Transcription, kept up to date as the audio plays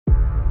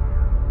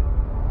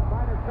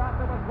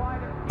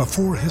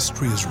Before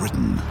history is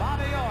written,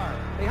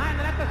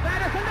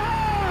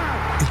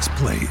 it's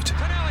played.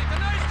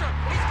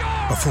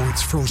 Before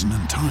it's frozen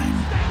in time,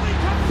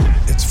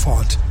 it's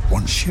fought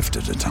one shift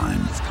at a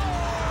time.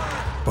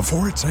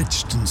 Before it's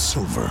etched in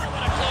silver,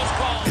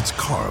 it's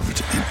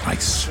carved in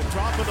ice.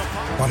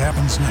 What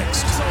happens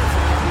next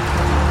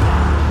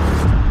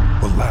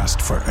will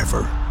last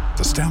forever.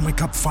 The Stanley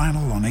Cup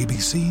Final on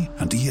ABC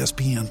and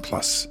ESPN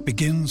Plus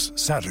begins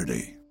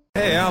Saturday.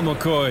 Hey, Al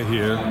McCoy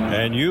here,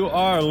 and you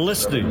are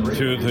listening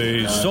to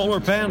the Solar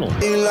Panel.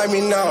 You like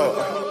me now.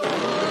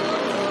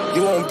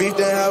 You want beef,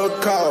 then have a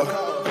call.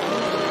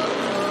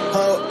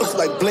 Huh, looks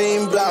like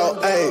bling blow,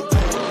 ayy.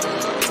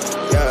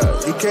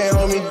 Yeah, you can't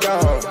hold me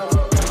down.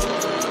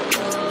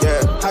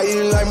 Yeah, how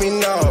you like me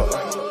now?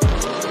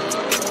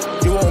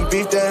 You want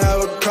beef, then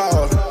have a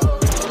call.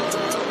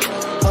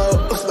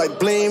 Huh, looks like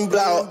bling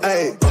blow,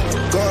 ayy.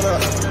 Going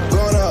up,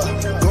 going up,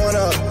 going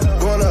up,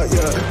 going up,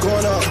 yeah,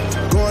 going up,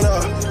 going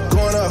up,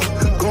 going up,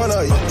 going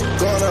up,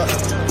 going up,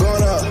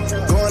 going up,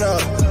 going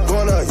up,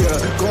 going up, yeah,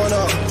 going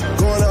up,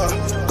 going up,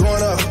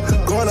 going up,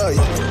 going up,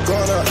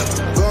 going up,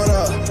 going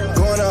up,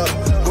 going up,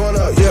 going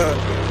up, yeah.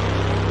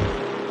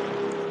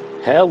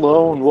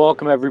 Hello and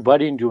welcome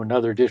everybody into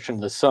another edition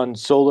of the Sun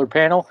Solar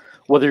Panel.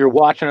 Whether you're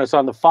watching us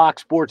on the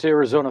Fox Sports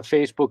Arizona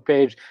Facebook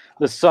page,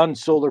 the Sun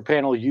Solar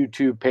Panel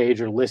YouTube page,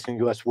 or listening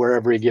to us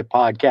wherever you get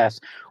podcasts,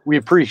 we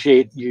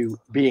appreciate you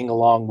being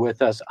along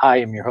with us. I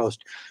am your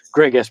host,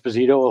 Greg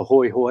Esposito,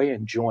 ahoy hoy,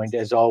 and joined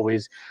as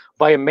always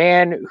by a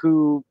man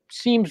who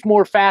seems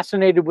more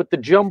fascinated with the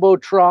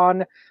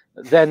Jumbotron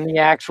than the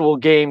actual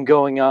game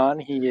going on.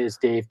 He is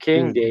Dave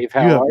King. Dave,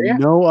 how are you?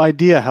 No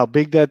idea how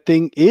big that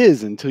thing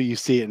is until you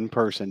see it in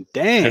person.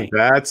 Dang.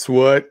 That's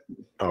what.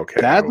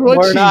 Okay. That's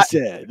what she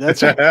said.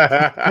 That's right.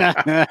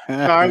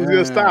 I'm going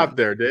to stop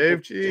there, Dave.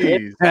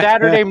 Jeez. It's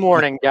Saturday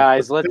morning,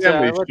 guys. Let's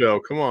show.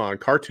 Come on.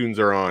 Cartoons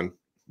are on.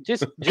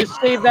 Just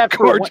save that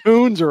for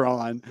cartoons are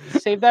on.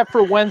 Save that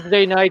for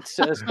Wednesday night's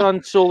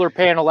Sun Solar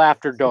Panel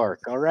After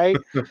Dark. All right.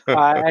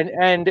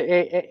 And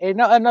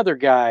another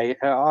guy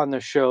on the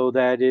show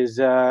that is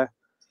I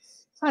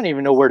don't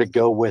even know where to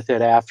go with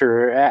it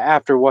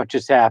after what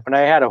just happened.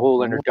 I had a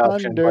whole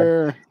introduction,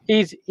 but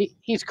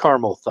he's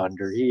Carmel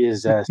Thunder. He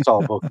is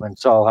Saul Bookman.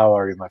 Saul, how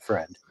are you, my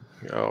friend?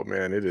 Oh,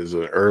 man, it is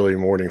an early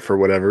morning for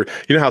whatever.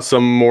 You know how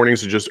some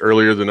mornings are just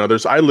earlier than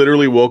others? I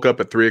literally woke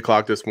up at 3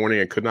 o'clock this morning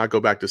and could not go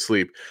back to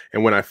sleep.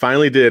 And when I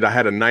finally did, I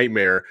had a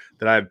nightmare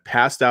that I had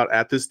passed out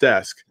at this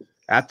desk,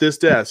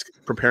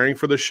 preparing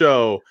for the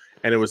show.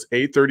 And it was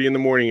 8:30 in the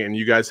morning, and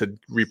you guys had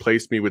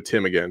replaced me with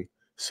Tim again.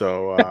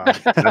 So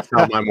that's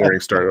how my morning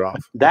started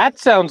off. That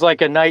sounds like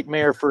a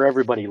nightmare for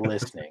everybody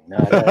listening,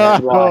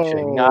 not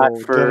watching, not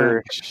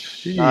for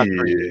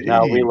you.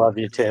 No, we love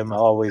you, Tim.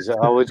 Always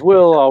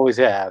will, always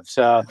have.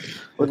 So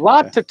a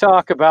lot to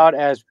talk about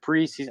as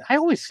preseason. I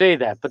always say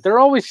that, but there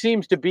always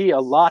seems to be a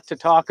lot to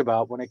talk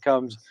about when it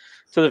comes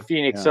to the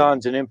Phoenix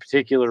Suns, and in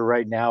particular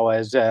right now,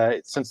 as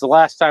since the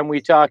last time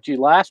we talked to you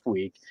last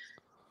week,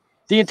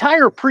 the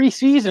entire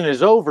preseason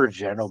is over,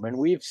 gentlemen.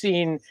 We've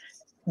seen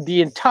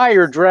the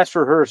entire dress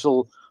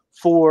rehearsal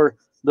for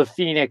the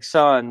Phoenix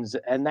Suns,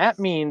 and that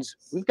means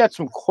we've got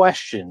some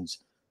questions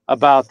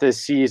about this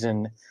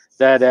season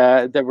that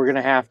we're going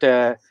to have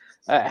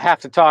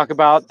to talk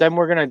about. Then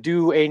we're going to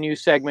do a new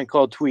segment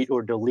called Tweet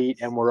or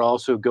Delete, and we're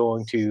also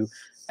going to,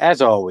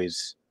 as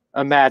always,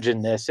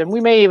 imagine this, and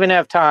we may even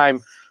have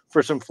time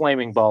for some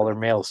flaming ball or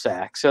mail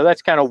sack. So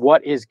that's kind of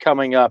what is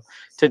coming up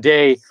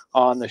today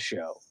on the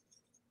show.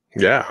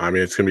 Yeah, I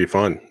mean, it's going to be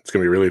fun. It's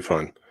going to be really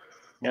fun.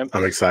 Yep.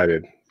 I'm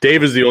excited.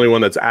 Dave is the only one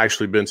that's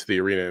actually been to the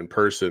arena in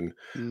person,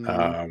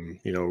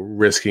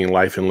 risking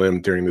life and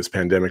limb during this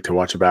pandemic to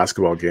watch a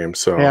basketball game.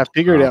 So I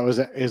figured that was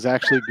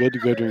actually good to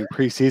go during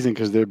preseason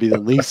because there'd be the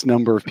least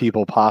number of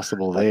people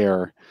possible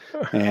there,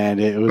 and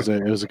it was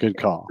a good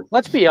call.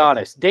 Let's be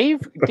honest, Dave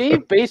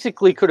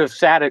basically could have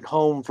sat at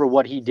home for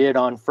what he did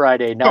on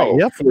Friday night. Oh,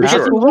 yep, for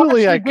sure.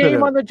 Absolutely, I could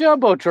game on the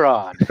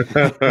Jumbotron.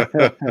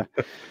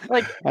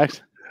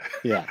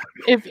 Yeah.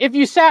 If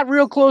you sat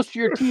real close to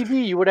your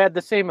TV, you would have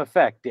the same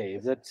effect,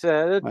 Dave. That's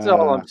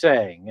all I'm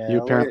saying.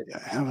 You apparently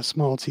have a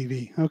small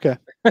TV. Okay.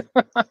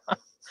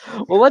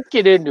 Well, let's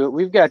get into it.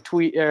 We've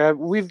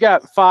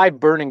got 5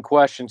 burning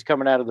questions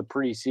coming out of the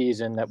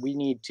preseason that we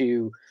need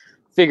to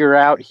figure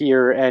out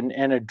here and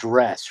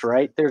address.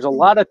 Right? There's a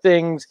lot of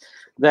things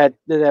that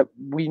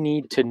we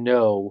need to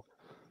know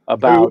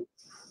about.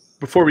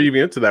 Before we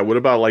even get to that, what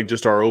about like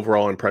just our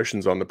overall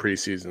impressions on the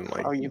preseason?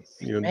 Like,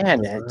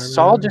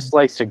 Saul just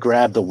likes to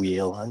grab the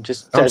wheel. I'm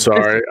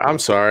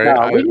sorry.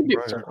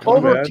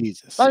 No,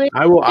 Jesus.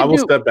 I will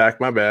step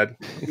back. My bad.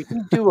 We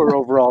can do our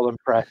overall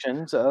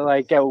impressions.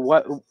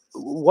 What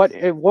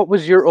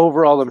was your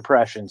overall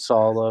impression,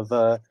 Saul, of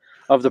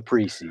the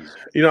preseason?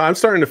 You know, I'm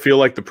starting to feel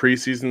like the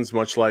preseason's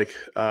much like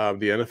the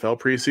NFL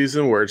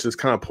preseason, where it's just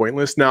kind of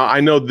pointless. Now, I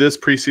know this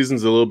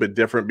preseason's a little bit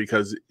different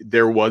because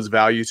there was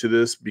value to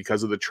this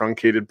because of the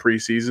truncated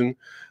preseason.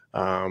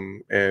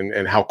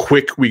 and how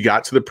quick we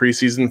got to the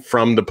preseason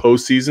from the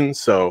postseason.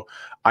 So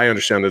I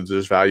understand that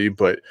there's value,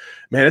 but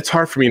man, it's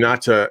hard for me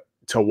not to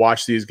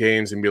watch these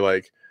games and be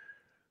like,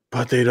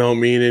 but they don't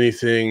mean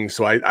anything.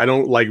 So I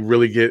don't like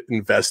really get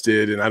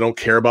invested, and I don't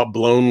care about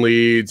blown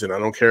leads, and I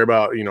don't care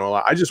about,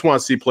 I just want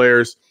to see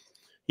players,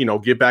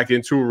 get back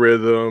into a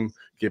rhythm,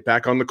 get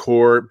back on the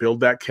court, build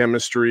that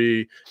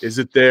chemistry. Is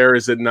it there?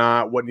 Is it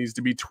not? What needs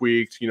to be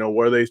tweaked?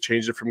 What are they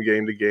changing from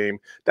game to game?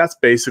 That's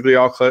basically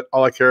all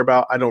I care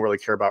about. I don't really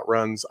care about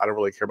runs. I don't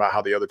really care about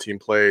how the other team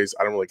plays.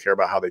 I don't really care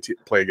about how they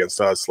play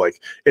against us.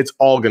 Like, it's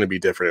all going to be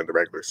different in the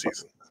regular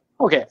season.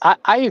 Okay,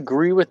 I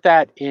agree with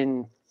that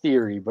in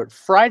theory, but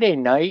Friday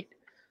night,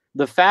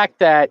 the fact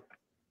that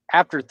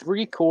after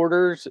 3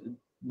 quarters,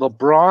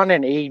 LeBron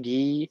and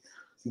AD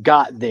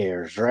got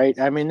theirs, right?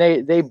 I mean,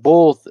 they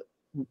both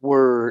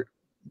were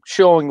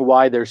showing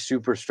why they're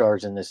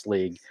superstars in this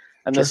league.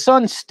 And the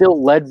Suns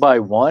still led by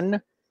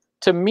 1.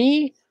 To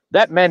me,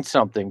 that meant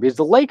something because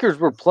the Lakers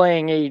were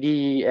playing AD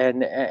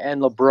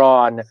and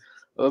LeBron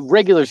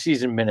regular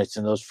season minutes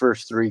in those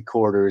first 3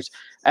 quarters.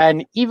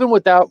 And even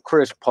without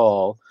Chris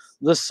Paul,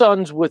 the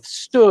Suns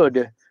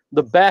withstood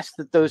the best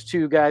that those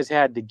 2 guys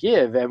had to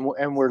give and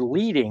were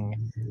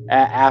leading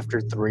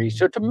after 3.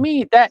 So to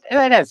me, that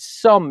has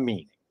some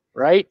meaning,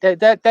 right?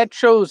 That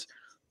shows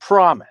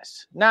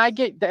promise. Now I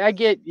get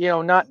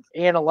not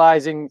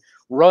analyzing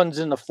runs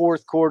in the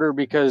fourth quarter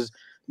because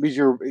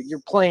you're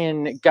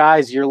playing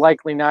guys you're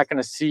likely not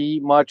going to see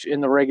much in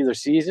the regular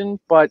season,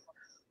 but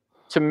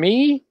to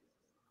me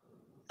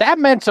that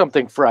meant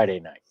something Friday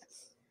night.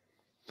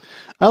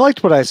 I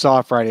liked what I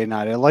saw Friday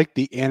night. I liked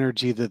the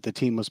energy that the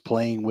team was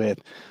playing with,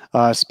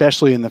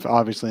 especially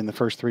obviously in the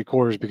first 3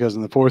 quarters, because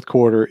in the fourth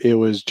quarter it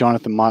was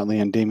Jonathan Motley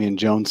and Damian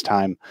Jones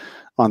time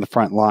on the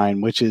front line,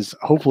 which is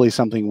hopefully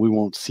something we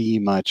won't see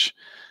much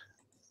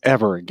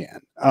ever again.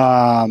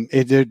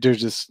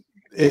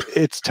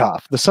 It's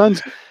tough. The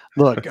Suns,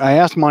 look, I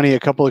asked Monty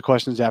a couple of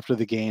questions after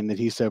the game that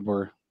he said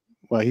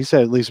he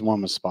said at least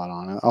one was spot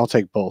on. I'll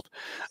take both.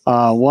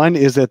 One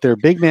is that their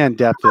big man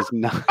depth is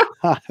not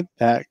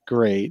that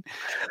great.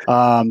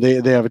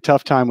 They have a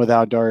tough time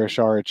without Dario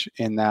Saric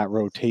in that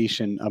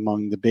rotation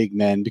among the big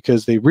men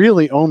because they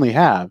really only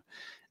have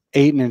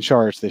Ayton and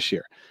Saric this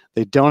year.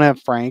 They don't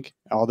have Frank,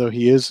 although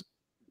he is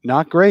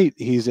not great.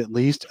 He's at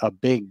least a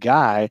big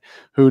guy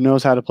who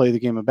knows how to play the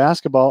game of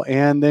basketball.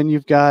 And then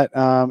you've got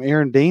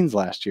Aaron Baines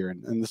last year,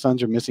 and the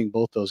Suns are missing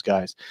both those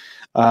guys.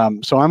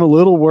 So I'm a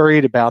little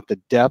worried about the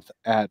depth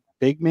at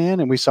big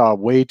man, and we saw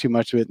way too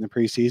much of it in the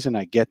preseason.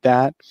 I get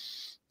that.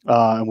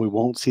 And we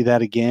won't see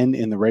that again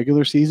in the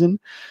regular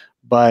season,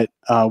 but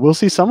we'll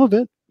see some of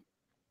it.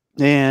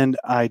 And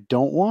I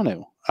don't want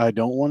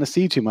to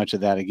see too much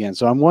of that again.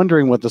 So I'm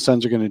wondering what the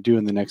Suns are going to do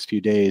in the next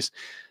few days.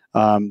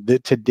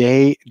 That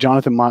today,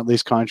 Jonathan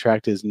Motley's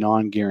contract is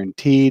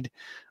non-guaranteed.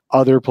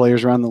 Other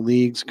players around the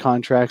league's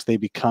contracts, they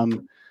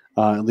become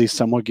at least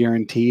somewhat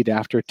guaranteed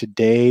after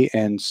today.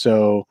 And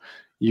so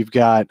you've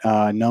got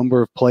a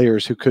number of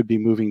players who could be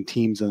moving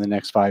teams in the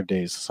next 5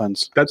 days. The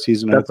Suns'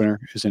 season opener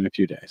is in a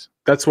few days.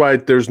 That's why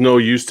there's no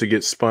use to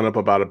get spun up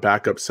about a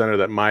backup center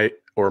that might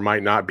or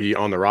might not be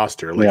on the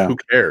roster. Like, who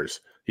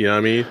cares? You know what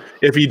I mean?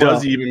 If he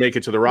does even make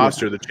it to the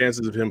roster, the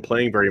chances of him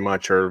playing very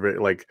much are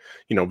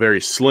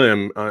very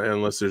slim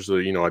unless there's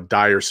a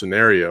dire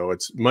scenario.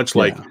 It's much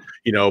like,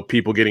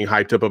 people getting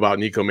hyped up about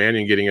Nico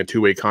Mannion getting a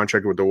 2-way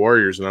contract with the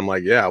Warriors. And I'm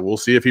like, yeah, we'll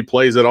see if he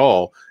plays at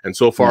all. And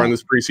so far in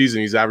this preseason,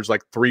 he's averaged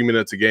like 3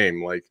 minutes a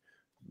game.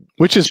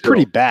 Which is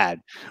pretty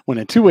bad when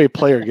a 2-way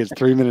player gets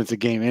 3 minutes a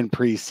game in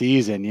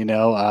preseason,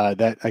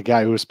 that a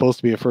guy who was supposed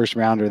to be a first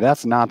rounder,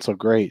 that's not so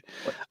great.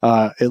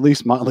 At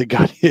least Motley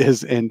got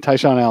his, and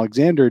Tyshawn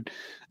Alexander,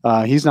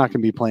 he's not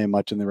going to be playing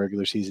much in the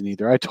regular season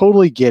either. I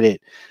totally get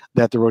it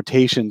that the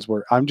rotations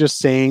I'm just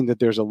saying that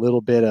there's a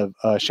little bit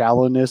of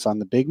shallowness on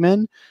the big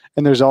men,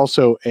 and there's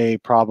also a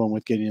problem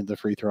with getting to the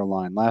free throw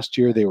line. Last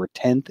year, they were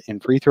 10th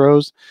in free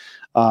throws.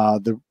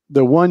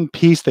 The one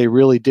piece they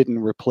really didn't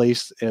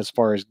replace as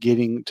far as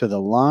getting to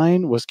the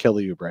line was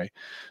Kelly Oubre.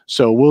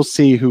 So we'll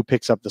see who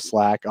picks up the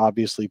slack.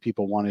 Obviously,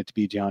 people want it to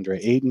be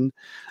DeAndre Ayton.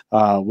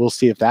 We'll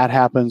see if that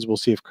happens. We'll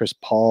see if Chris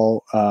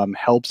Paul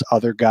helps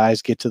other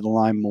guys get to the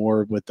line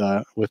more with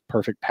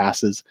perfect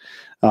passes.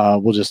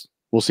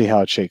 We'll see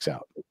how it shakes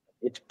out.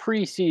 It's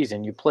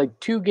preseason. You play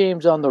 2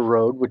 games on the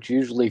road, which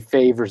usually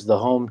favors the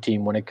home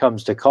team when it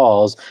comes to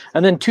calls,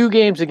 and then 2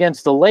 games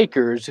against the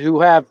Lakers,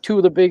 who have 2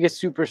 of the biggest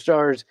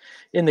superstars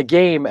in the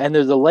game, and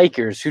they're the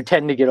Lakers who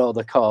tend to get all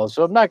the calls.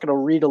 So I'm not going to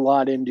read a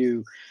lot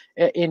into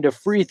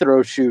free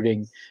throw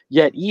shooting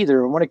yet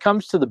either. And when it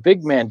comes to the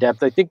big man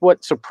depth, I think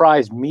what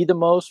surprised me the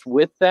most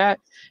with that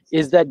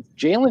is that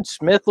Jalen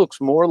Smith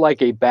looks more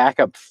like a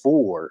backup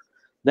 4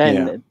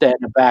 than a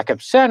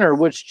backup center,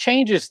 which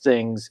changes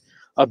things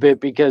a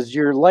bit because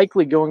you're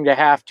likely going to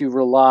have to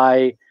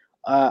rely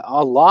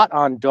a lot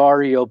on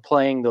Dario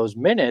playing those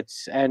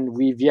minutes, and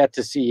we've yet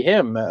to see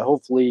him.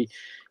 Hopefully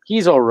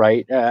he's all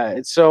right.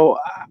 So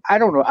I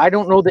don't know. I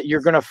don't know that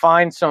you're going to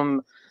find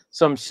some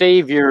some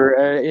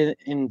savior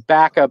in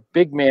backup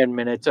big man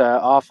minutes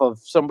off of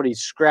somebody's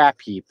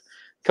scrap heap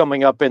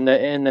coming up in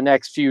the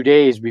next few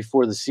days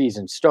before the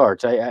season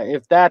starts. I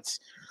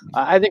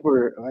think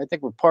we're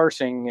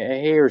parsing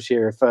hairs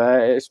here,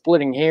 if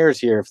splitting hairs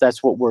here, if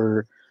that's what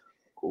we're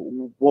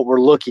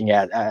looking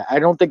at. I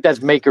don't think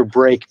that's make or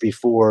break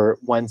before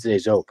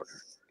Wednesday's opener.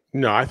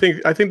 No, I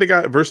think they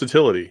got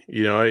versatility.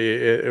 You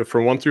know,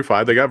 from 1 through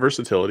 5, they got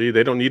versatility.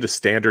 They don't need a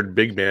standard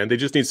big man. They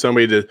just need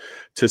somebody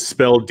to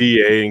spell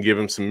DA and give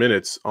him some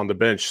minutes on the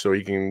bench so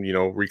he can, you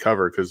know,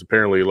 recover. Because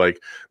apparently, like,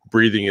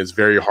 breathing is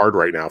very hard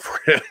right now for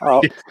him.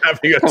 Oh,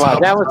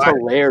 that was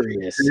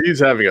hilarious.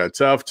 He's having a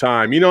tough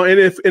time. You know, and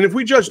if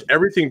we judged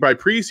everything by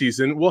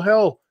preseason, well,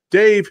 hell,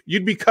 Dave,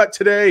 you'd be cut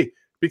today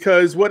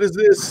because what is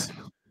this?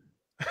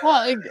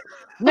 Well,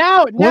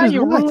 now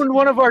you ruined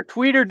one of our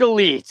tweeter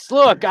deletes.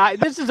 Look,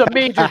 this is a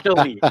major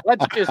delete.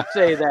 Let's just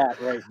say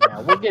that right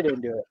now. We'll get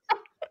into it.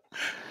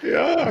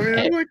 Yeah, I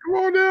mean, like, come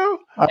on now.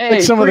 I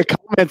like some of the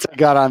comments I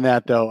got on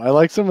that, though. I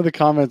like some of the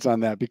comments on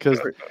that because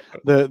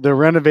the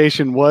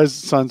renovation was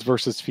Suns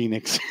versus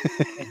Phoenix.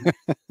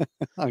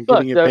 I'm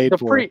getting it paid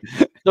for it.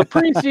 The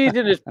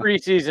preseason is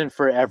preseason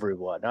for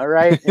everyone, all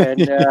right?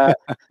 And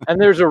and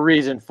there's a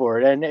reason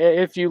for it. And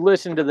if you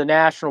listen to the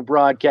national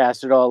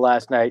broadcast at all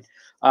last night,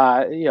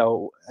 you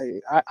know,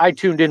 I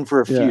tuned in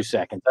for a few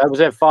seconds. I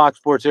was at Fox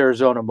Sports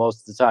Arizona most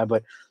of the time,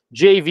 but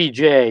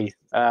JVJ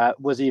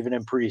was even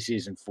in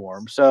preseason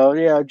form. So,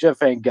 you know, Jeff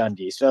Van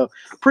Gundy. So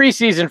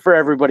preseason for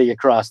everybody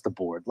across the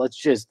board. Let's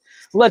just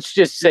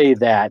say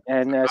that.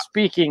 And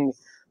speaking,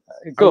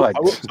 go ahead.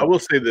 I will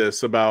say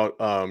this about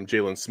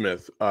Jalen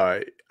Smith.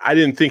 I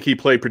didn't think he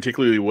played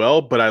particularly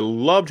well, but I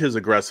loved his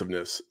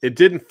aggressiveness. It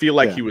didn't feel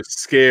like he was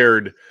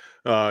scared,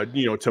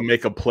 you know, to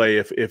make a play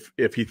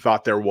if he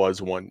thought there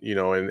was one, you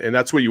know, and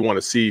that's what you want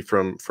to see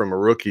from a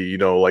rookie, you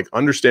know, like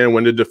understand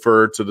when to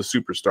defer to the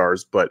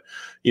superstars, but,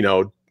 you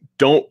know,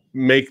 don't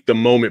make the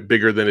moment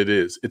bigger than it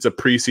is. It's a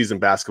preseason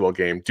basketball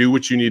game. Do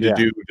what you need to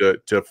do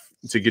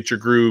to get your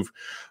groove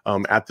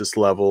at this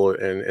level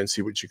and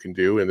see what you can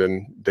do.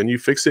 And then you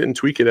fix it and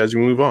tweak it as you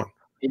move on.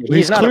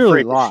 He's not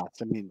clearly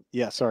lost. I mean,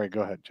 sorry,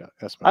 go ahead, Chuck.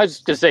 I was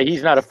just to say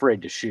he's not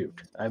afraid to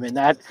shoot. I mean,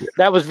 that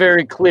was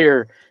very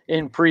clear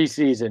in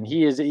preseason.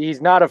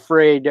 He's not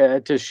afraid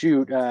to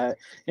shoot,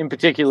 in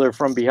particular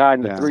from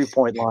behind the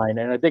 3-point line.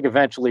 And I think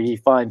eventually he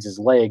finds his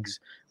legs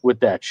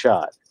with that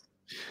shot.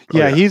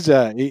 Yeah, he's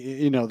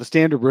you know, the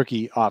standard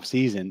rookie off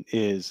season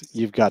is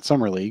you've got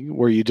summer league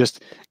where you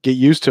just get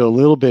used to a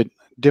little bit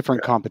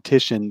different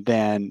competition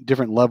than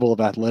different level of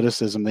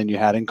athleticism than you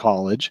had in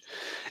college.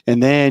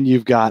 And then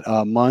you've got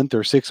a month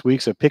or 6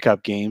 weeks of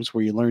pickup games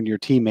where you learn your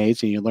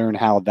teammates and you learn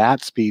how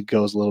that speed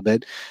goes a little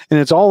bit. And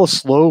it's all a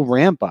slow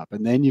ramp up.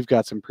 And then you've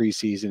got some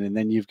preseason and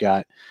then you've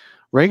got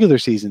regular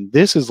season.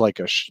 This is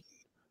like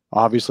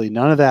obviously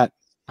none of that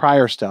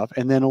prior stuff,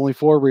 and then only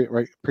 4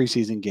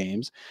 preseason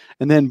games,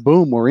 and then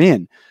boom, we're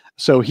in.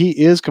 So he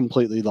is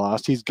completely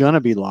lost. He's going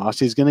to be lost.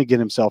 He's going to get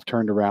himself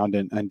turned around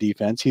on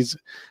defense. He's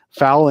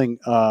fouling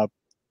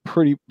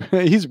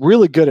he's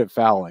really good at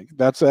fouling.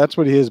 That's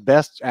what his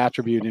best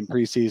attribute in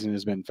preseason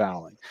has been,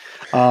 fouling.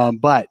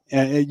 But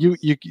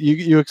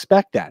you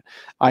expect that.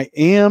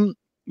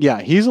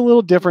 He's a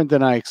little different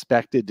than I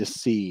expected to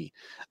see.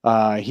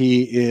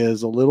 He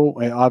is a little,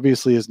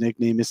 obviously his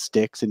nickname is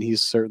Sticks, and he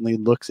certainly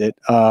looks it.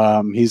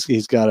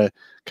 He's got a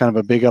kind of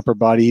a big upper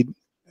body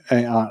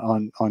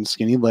on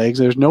skinny legs.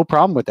 There's no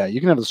problem with that. You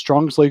can have the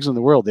strongest legs in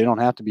the world. They don't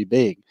have to be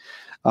big.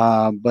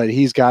 But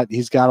he's got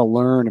to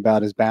learn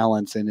about his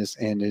balance and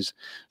his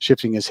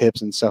shifting his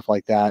hips and stuff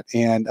like that.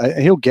 And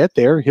he'll get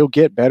there. He'll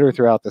get better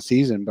throughout the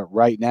season. But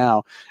right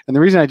now, and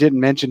the reason I didn't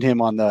mention him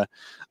on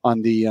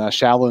the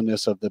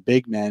shallowness of the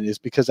big men is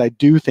because I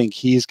do think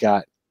he's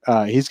got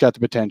the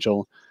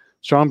potential,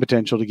 strong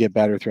potential to get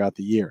better throughout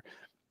the year.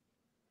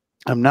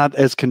 I'm not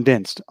as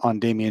convinced on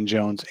Damian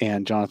Jones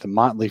and Jonathan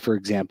Motley, for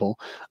example,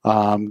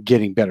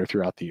 getting better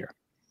throughout the year.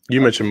 You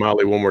mentioned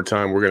Motley one more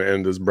time, we're going to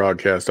end this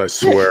broadcast. I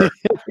swear.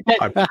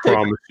 I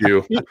promise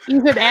you.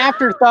 He's an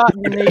afterthought.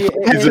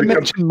 You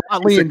mentioned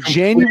Motley in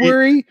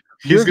January.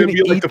 He's going to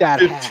be like the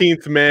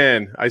 15th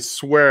man. I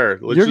swear.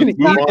 You're going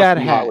to eat that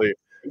hat.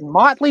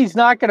 Motley's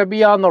not going to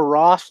be on the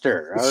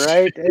roster, all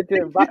right?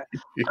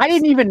 I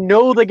didn't even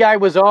know the guy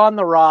was on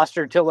the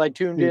roster till I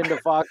tuned into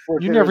Fox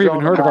Sports. You never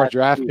even heard of our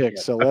draft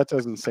picks, so that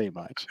doesn't say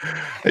much.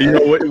 You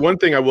know what? One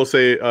thing I will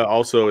say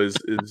also is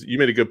you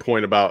made a good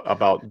point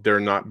about there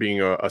not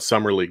being a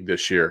summer league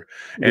this year.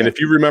 And if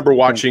you remember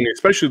watching,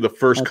 especially the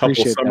first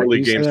couple summer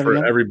league games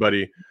for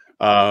everybody,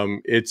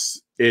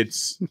 it's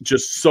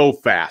just so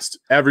fast.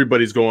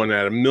 Everybody's going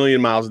at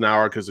 1,000,000 miles an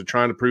hour because they're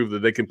trying to prove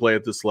that they can play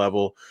at this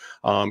level.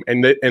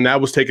 And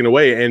that was taken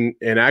away.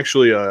 And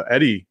actually,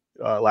 Eddie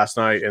last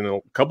night and a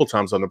couple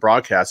times on the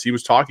broadcast, he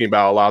was talking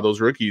about a lot of those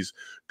rookies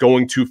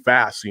going too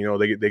fast. You know,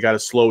 they got to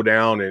slow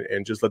down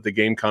and just let the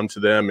game come to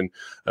them. And,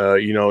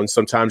 you know, and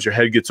sometimes your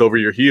head gets over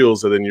your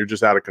heels and then you're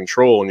just out of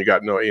control and you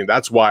got and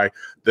that's why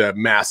the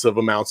massive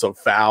amounts of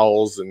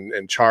fouls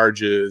and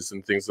charges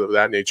and things of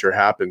that nature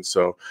happen.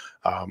 So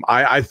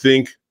I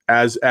think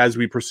as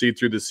we proceed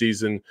through the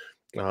season,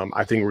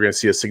 I think we're going to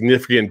see a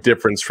significant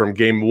difference from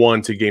game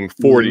 1 to game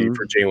 40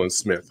 for Jalen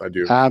Smith. I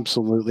do.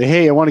 Absolutely.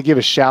 Hey, I want to give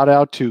a shout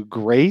out to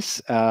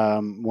Grace,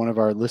 one of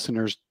our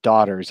listeners'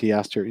 daughters.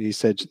 He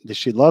said that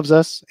she loves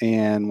us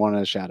and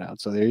wanted a shout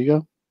out. So there you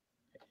go.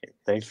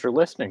 Thanks for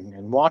listening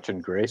and watching,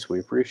 Grace. We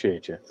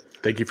appreciate you.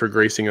 Thank you for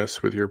gracing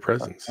us with your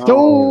presence. Hey.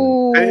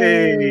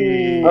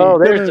 Oh,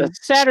 there's a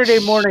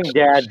Saturday morning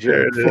dad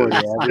joke for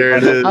you. There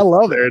it is. I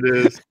love it. There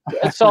it is.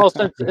 Saul,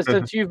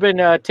 since you've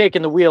been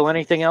taking the wheel,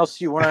 anything else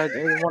you want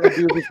to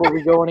do before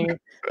we go any?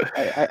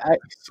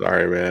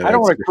 Sorry, man. I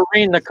don't want to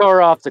careen the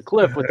car off the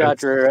cliff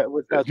without your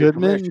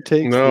Goodman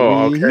takes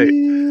No, the okay.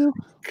 wheel.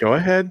 Go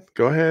ahead. It's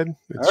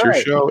All your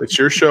right. show. It's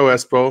your show,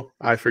 Espo.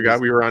 I forgot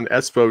we were on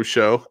Espo's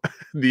show.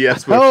 The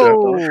Espo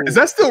Oh. show. Is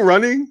that still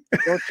running?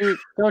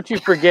 Don't you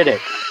forget it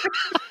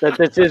that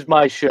this is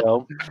my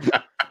show.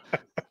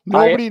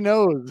 Nobody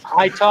knows.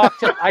 I talked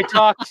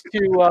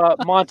to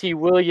Monty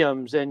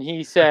Williams, and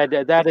he said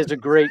that is a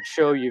great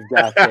show you've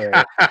got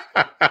there.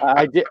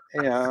 I did,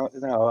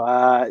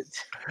 no.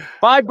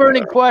 5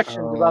 burning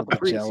questions about the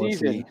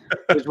preseason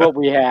is what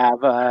we have.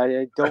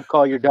 Don't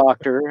call your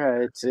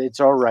doctor. It's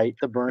all right.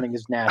 The burning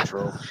is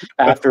natural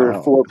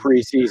after 4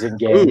 preseason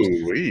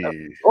games.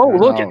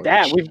 Look at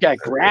that. We've got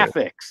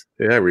graphics.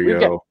 There we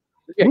go.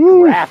 We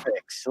got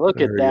graphics.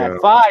 Look at that.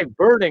 5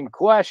 burning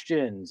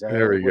questions.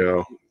 There we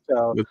go.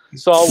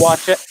 So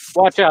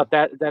watch out.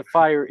 That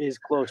fire is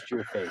close to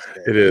your face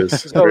there. It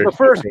is. So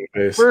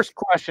the first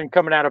question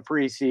coming out of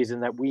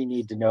preseason that we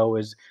need to know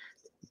is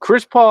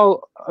Chris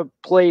Paul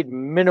played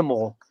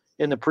minimal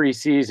in the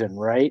preseason,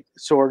 right?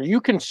 So are you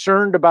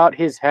concerned about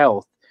his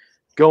health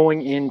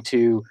going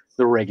into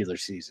the regular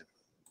season?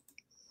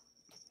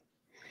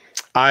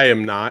 I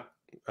am not.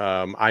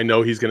 I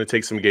know he's going to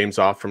take some games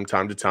off from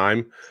time to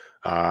time.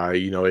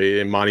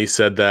 Monty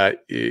said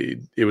that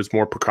it was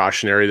more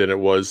precautionary than it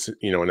was,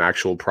 an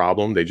actual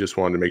problem. They just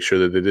wanted to make sure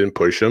that they didn't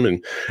push him,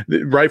 and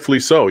rightfully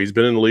so. He's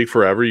been in the league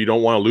forever. You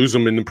don't want to lose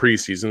him in the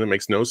preseason. It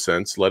makes no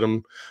sense. Let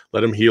him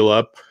heal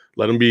up.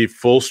 Let him be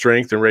full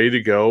strength and ready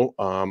to go.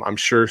 I'm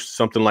sure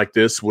something like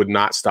this would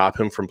not stop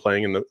him from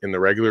playing in the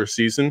regular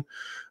season,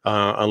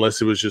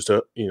 unless it was just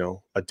a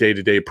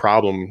day-to-day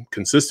problem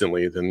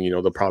consistently. Then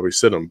they'll probably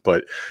sit him.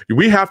 But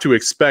we have to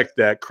expect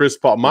that Chris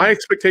Paul. My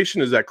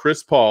expectation is that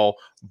Chris Paul,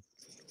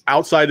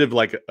 outside of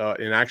like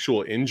an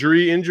actual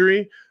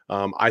injury.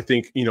 I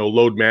think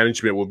load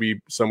management will be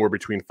somewhere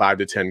between 5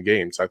 to 10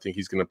 games. I think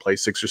he's going to play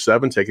 6 or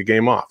 7, take a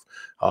game off.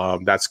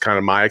 That's kind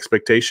of my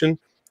expectation.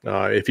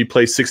 If he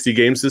plays 60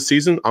 games this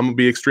season, I'm gonna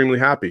be extremely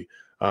happy.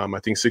 I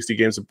think 60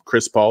 games of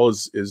Chris Paul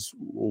is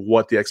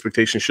what the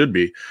expectation should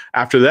be.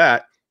 After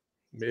that,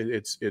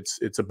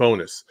 it's a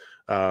bonus.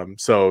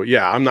 So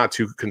yeah, I'm not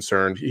too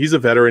concerned. He's a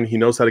veteran. He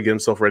knows how to get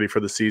himself ready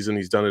for the season.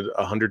 He's done it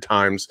 100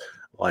 times.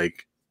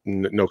 Like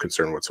no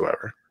concern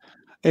whatsoever.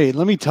 Hey,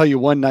 let me tell you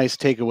one nice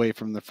takeaway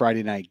from the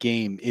Friday night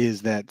game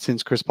is that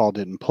since Chris Paul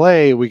didn't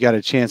play, we got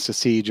a chance to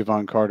see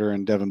Javon Carter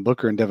and Devin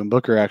Booker, and Devin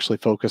Booker actually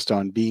focused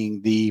on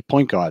being the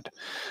point guard,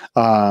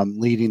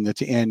 leading the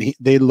team, and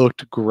they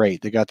looked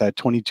great. They got that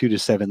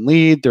 22-7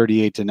 lead,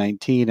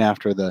 38-19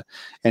 after the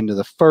end of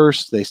the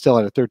first. They still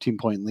had a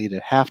 13-point lead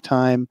at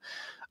halftime.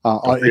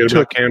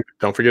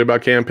 Don't forget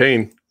about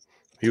Campaign.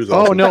 He was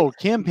awesome. Oh, no.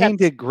 Campaign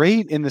did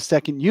great in the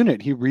second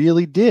unit. He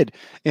really did.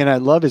 And I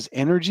love his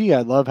energy. I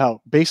love how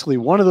basically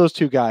one of those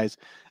two guys,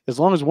 as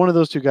long as one of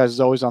those two guys is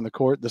always on the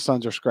court, the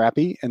Suns are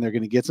scrappy and they're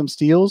going to get some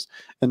steals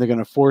and they're going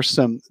to force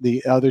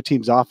the other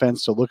team's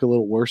offense to look a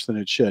little worse than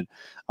it should.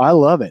 I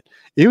love it.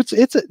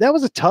 That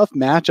was a tough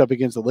matchup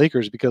against the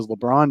Lakers because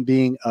LeBron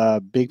being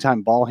a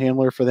big-time ball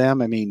handler for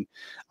them, I mean,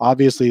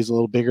 obviously he's a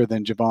little bigger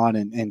than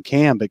Javon and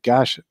Cam, but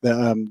gosh,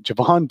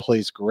 Javon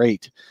plays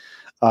great.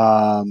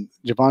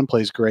 Javon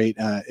plays great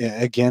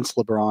against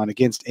LeBron,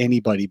 against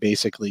anybody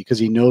basically, because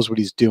he knows what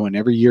he's doing.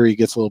 Every year he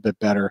gets a little bit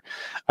better.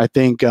 I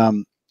think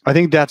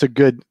that's a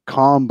good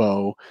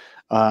combo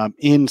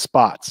in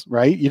spots,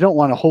 right? You don't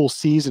want a whole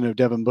season of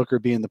Devin Booker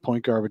being the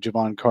point guard with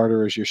Javon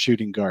Carter as your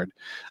shooting guard,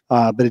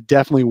 but it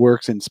definitely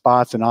works in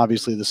spots. And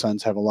obviously the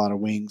Suns have a lot of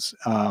wings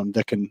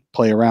that can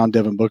play around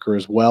Devin Booker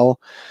as well.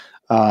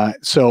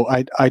 So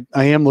I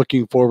am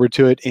looking forward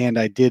to it, and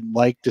I did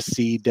like to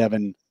see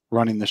Devin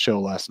running the show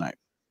last night.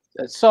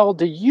 Saul,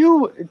 do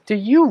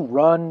you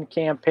run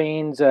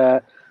campaigns?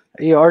 Are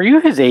you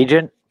his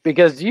agent?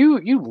 Because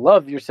you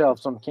love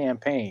yourself some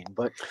Campaign,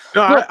 but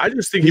no, I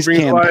just think he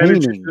brings a lot of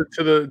energy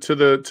to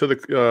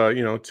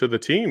the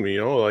team.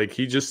 Like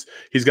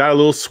he's got a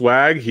little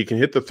swag. He can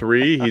hit the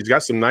three. He's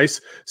got some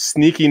nice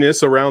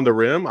sneakiness around the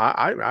rim.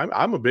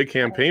 I'm a big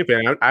Campaign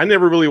fan. I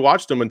never really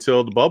watched him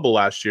until the bubble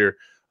last year.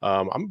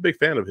 I'm a big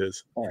fan of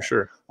his for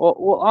sure.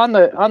 Well, on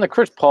the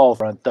Chris Paul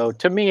front, though,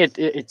 to me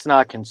it's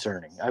not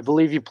concerning. I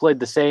believe he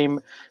played the same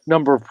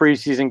number of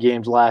preseason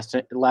games last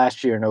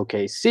year in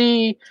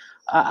OKC.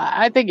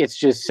 I think it's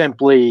just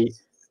simply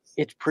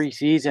it's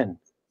preseason.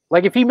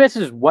 Like if he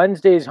misses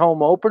Wednesday's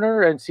home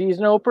opener and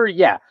season opener,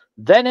 yeah,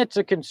 then it's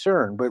a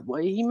concern. But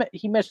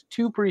he missed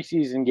 2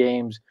 preseason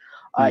games.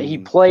 He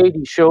played.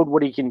 He showed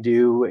what he can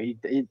do.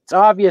 It's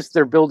obvious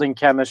they're building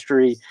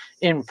chemistry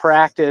in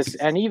practice.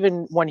 And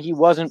even when he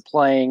wasn't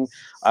playing,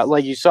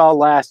 like you saw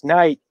last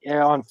night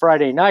on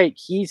Friday night,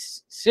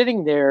 he's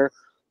sitting there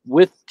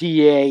with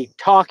DA,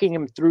 talking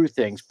him through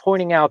things,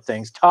 pointing out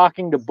things,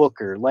 talking to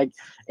Booker. Like,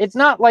 it's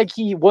not like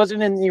he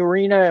wasn't in the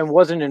arena and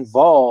wasn't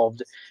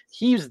involved.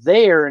 He's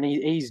there and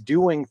he's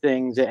doing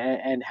things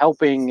and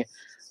helping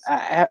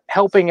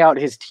out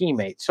his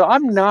teammates. So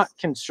I'm not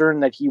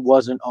concerned that he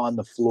wasn't on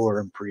the floor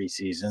in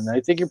preseason.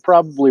 I think you're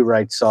probably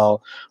right,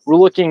 Saul. We're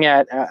looking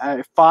at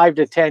 5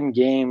 to 10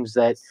 games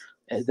that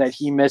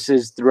he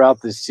misses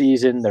throughout the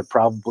season. They're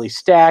probably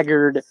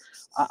staggered.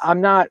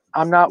 I'm not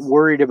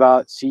worried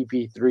about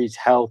CP3's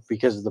health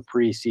because of the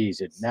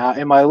preseason. Now,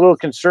 am I a little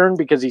concerned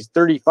because he's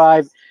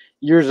 35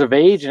 years of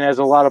age and has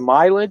a lot of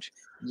mileage?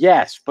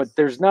 Yes, but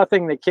there's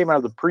nothing that came out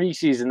of the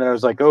preseason that I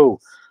was like, oh,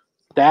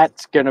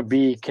 that's going to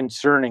be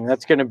concerning.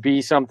 That's going to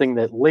be something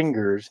that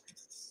lingers.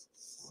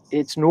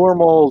 It's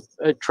normal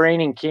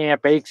training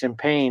camp aches and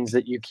pains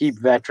that you keep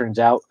veterans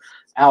out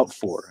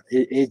for.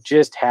 It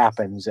just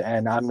happens,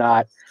 and I'm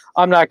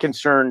not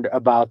concerned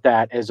about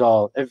that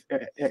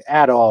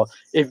at all.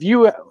 If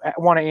you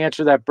want to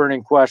answer that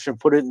burning question,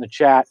 put it in the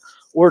chat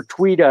or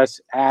tweet us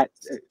at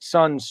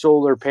Sun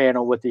Solar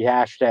Panel with the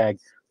hashtag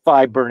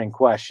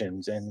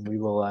 5BurningQuestions, and we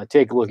will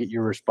take a look at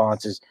your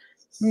responses,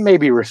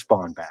 maybe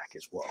respond back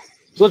as well.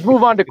 So let's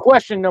move on to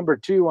question number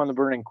 2 on the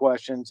burning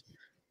questions.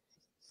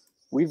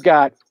 We've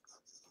got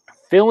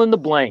fill in the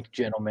blank,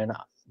 gentlemen.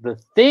 The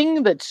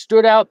thing that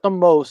stood out the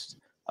most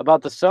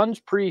about the Suns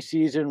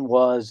preseason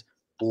was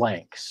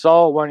blank.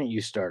 Saul, why don't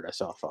you start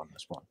us off on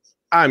this one?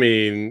 I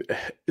mean,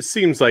 it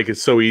seems like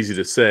it's so easy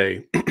to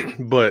say,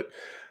 but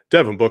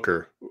Devin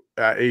Booker,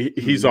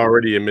 he's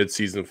already in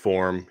midseason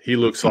form. He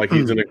looks like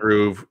he's in a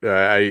groove.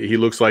 He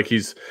looks like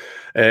he's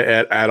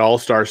at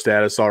all-star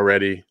status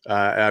already.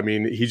 I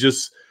mean, he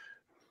just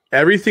 –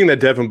 everything that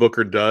Devin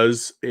Booker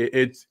does,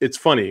 it's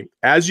funny.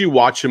 As you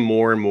watch him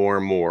more and more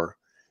and more,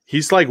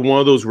 he's like one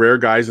of those rare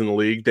guys in the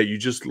league that you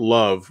just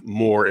love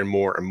more and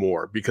more and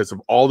more because of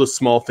all the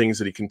small things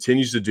that he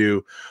continues to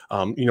do.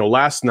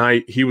 Last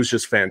night he was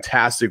just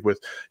fantastic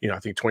with, I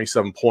think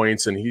 27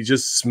 points, and he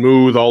just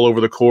smooth all over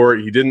the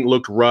court. He didn't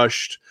look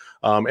rushed.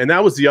 And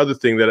that was the other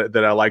thing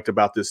that I liked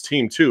about this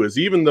team too, is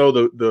even though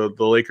the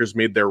Lakers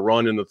made their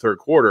run in the third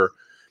quarter,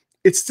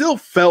 it still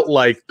felt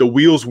like the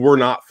wheels were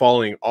not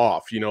falling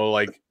off,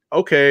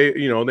 okay,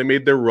 they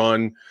made their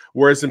run.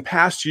 Whereas in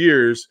past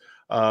years,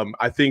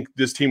 I think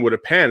this team would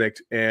have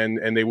panicked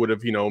and they would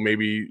have,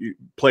 maybe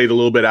played a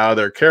little bit out of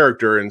their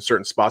character in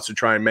certain spots to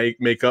try and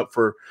make up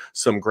for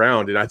some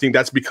ground. And I think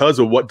that's because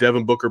of what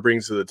Devin Booker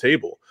brings to the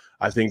table.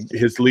 I think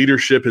his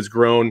leadership has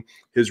grown,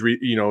 his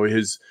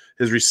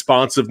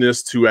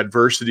responsiveness to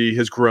adversity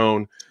has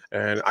grown.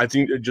 And I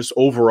think just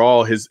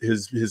overall his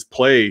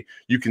play,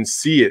 you can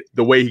see it.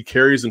 The way he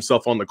carries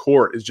himself on the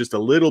court is just a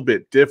little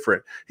bit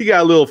different. He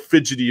got a little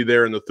fidgety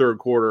there in the third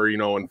quarter,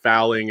 and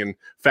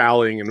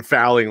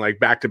fouling like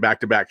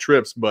back-to-back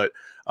trips. But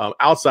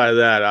outside of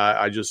that,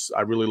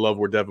 I really love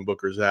where Devin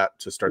Booker's at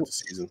to start the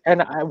season.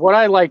 And what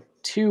I liked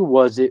too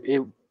was it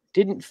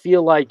didn't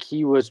feel like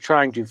he was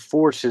trying to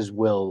force his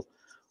will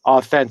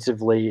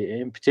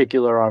offensively, in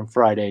particular on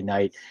Friday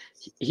night.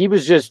 He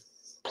was just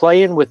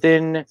playing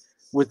within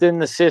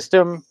the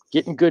system,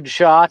 getting good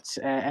shots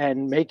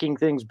and making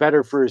things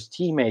better for his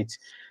teammates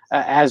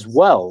as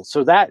well.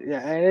 So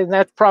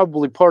that's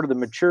probably part of the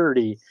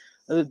maturity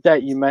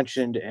that you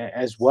mentioned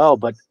as well.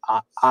 But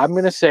I'm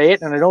going to say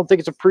it, and I don't think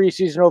it's a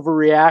preseason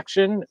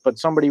overreaction, but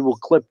somebody will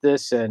clip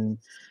this and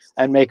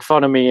make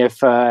fun of me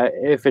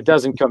if it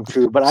doesn't come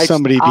true. But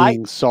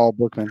being Saul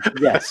Bookman.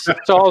 Yes,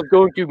 Saul is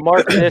going to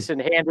mark this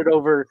and hand it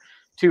over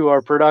to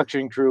our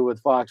production crew with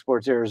Fox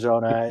Sports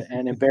Arizona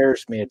and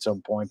embarrass me at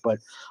some point. But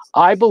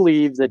I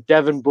believe that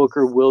Devin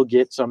Booker will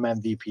get some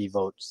MVP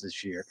votes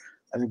this year.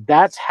 I mean,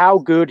 that's how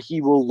good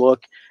he will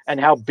look and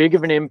how big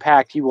of an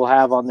impact he will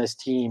have on this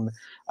team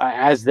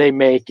as they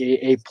make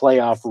a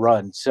playoff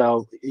run.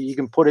 So you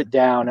can put it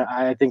down.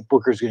 I think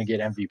Booker's going to get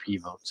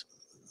MVP votes.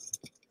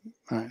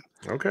 All right.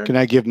 Okay. Can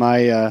I give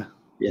my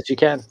Yes, you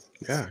can.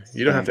 Yeah,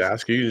 you don't have to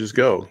ask. You can just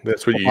go.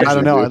 That's what you I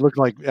don't know. do. I look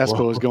like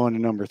Espo is going to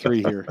number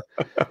 3 here.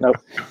 Nope.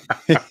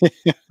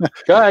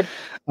 Go ahead.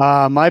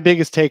 My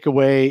biggest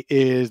takeaway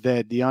is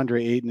that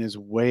DeAndre Ayton is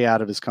way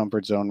out of his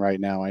comfort zone right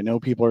now. I know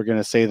people are going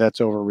to say that's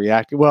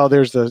overreacting. Well,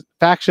 there's the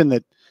faction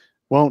that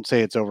won't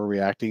say it's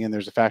overreacting, and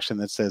there's a faction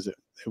that says it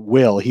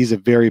will. He's a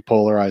very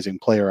polarizing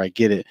player. I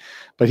get it.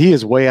 But he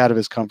is way out of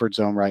his comfort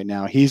zone right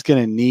now. He's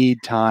going to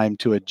need time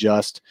to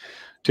adjust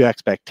to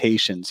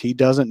expectations. He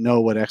doesn't know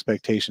what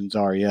expectations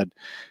are yet.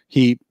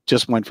 He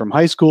just went from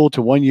high school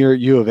to 1 year at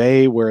U of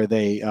A where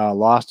they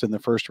lost in the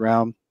first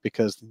round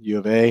because U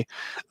of A.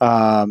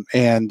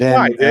 And then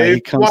why, Dave?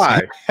 he comes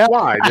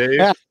why,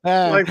 Dave?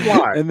 Like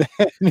why? And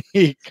then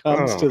he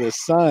comes to the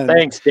Suns.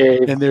 Thanks,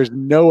 Dave. And there's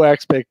no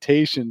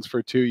expectations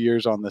for 2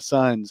 years on the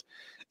Suns.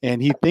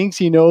 and he thinks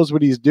he knows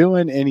what he's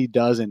doing, and he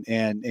doesn't.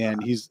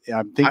 And he's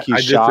I think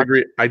he's shocked.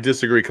 I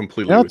disagree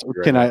completely. With you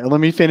right now.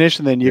 Let me finish,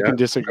 and then you can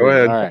disagree. Go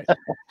ahead. All right.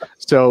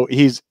 So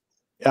he's.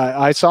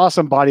 I saw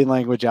some body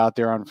language out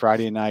there on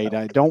Friday night.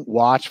 I don't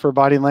watch for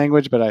body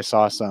language, but I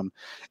saw some,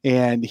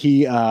 and he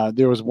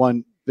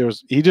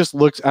he just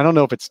looks. I don't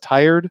know if it's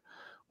tired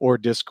or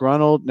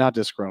disgruntled, not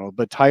disgruntled,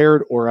 but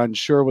tired or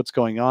unsure what's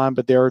going on.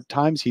 But there are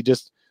times he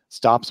just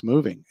stops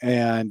moving,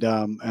 and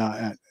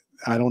I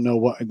don't know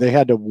what they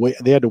had to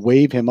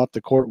wave him up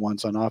the court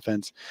once on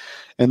offense,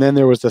 and then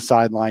there was the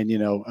sideline,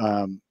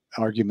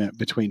 argument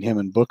between him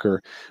and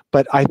Booker.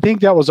 But I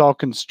think that was all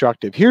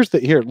constructive.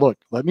 Look,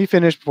 let me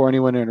finish before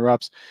anyone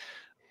interrupts.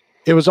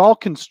 It was all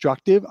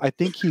constructive. I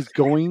think he's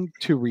going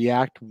to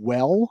react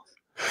well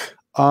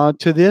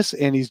to this,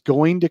 and he's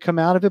going to come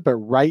out of it. But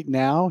right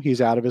now,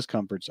 he's out of his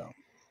comfort zone.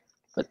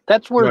 But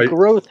that's where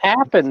growth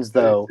happens,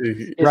 though,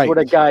 is when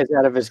a guy's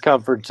out of his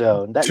comfort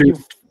zone.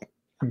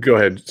 Go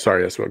ahead.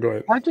 Sorry, Espo, go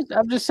ahead.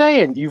 I'm just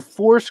saying, you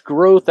force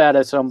growth out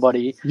of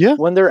somebody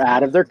when they're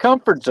out of their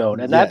comfort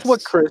zone. And that's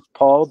what Chris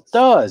Paul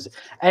does.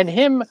 And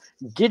him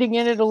getting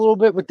in it a little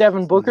bit with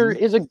Devin Booker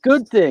is a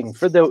good thing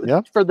for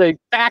the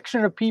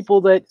faction of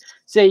people that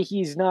say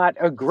he's not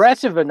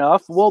aggressive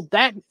enough. Well,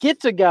 that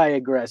gets a guy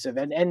aggressive.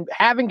 And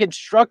having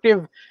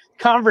constructive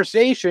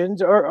conversations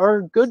are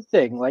a good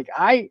thing.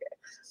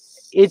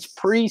 It's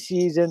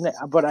preseason,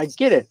 but I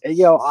get it.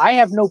 I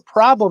have no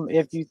problem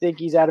if you think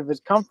he's out of his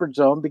comfort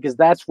zone, because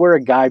that's where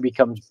a guy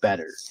becomes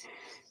better.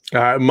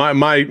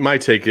 My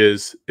take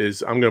is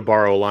I'm going to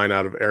borrow a line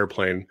out of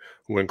Airplane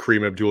when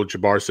Kareem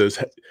Abdul-Jabbar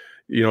says,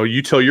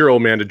 you tell your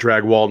old man to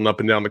drag Walton up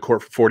and down the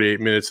court for 48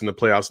 minutes in the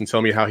playoffs and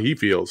tell me how he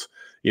feels.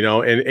 And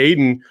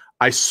Aiden,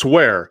 I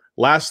swear,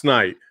 last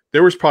night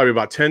there was probably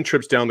about 10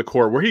 trips down the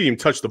court where he didn't even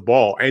touch the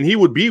ball, and he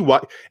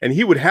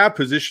would have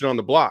position on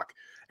the block.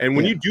 And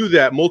when you do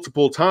that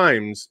multiple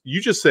times,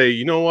 you just say,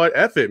 you know what,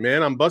 F it,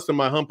 man. I'm busting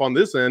my hump on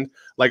this end.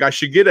 I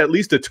should get at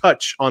least a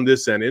touch on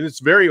this end. And it's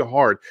very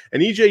hard.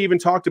 And EJ even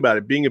talked about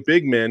it. Being a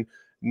big man,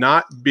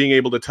 not being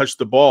able to touch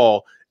the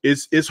ball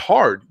is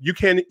hard. You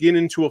can't get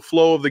into a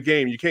flow of the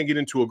game. You can't get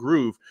into a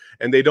groove.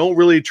 And they don't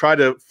really try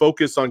to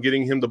focus on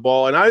getting him the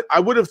ball. And I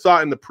would have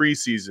thought in the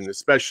preseason,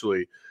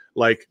 especially,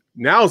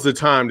 now's the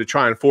time to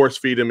try and force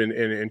feed him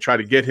and try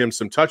to get him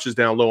some touches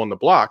down low on the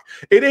block.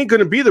 It ain't going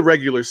to be the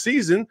regular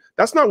season.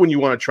 That's not when you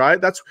want to try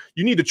it.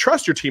 You need to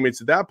trust your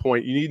teammates at that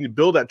point. You need to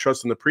build that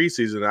trust in the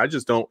preseason. I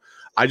just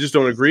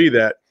don't agree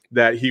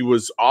that he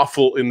was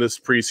awful in this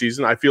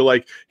preseason. I feel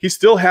like he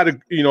still had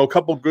a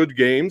couple good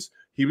games.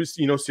 He was,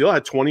 still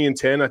had 20 and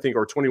 10, I think,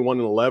 or 21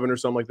 and 11 or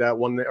something like that,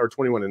 or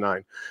 21 and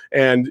 9.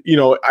 And,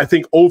 I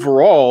think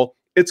overall,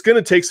 it's going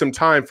to take some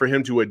time for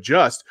him to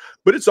adjust,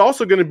 but it's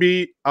also going to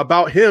be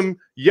about him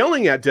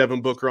yelling at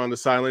Devin Booker on the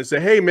sideline and say,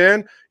 hey,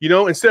 man,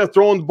 instead of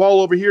throwing the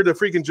ball over here to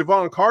freaking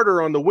Javon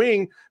Carter on the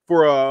wing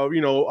for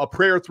a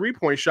prayer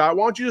 3-point shot,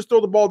 why don't you just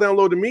throw the ball down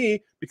low to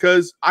me,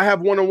 because I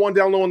have one-on-one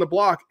down low on the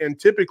block, and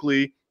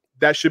typically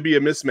that should be a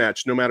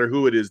mismatch no matter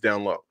who it is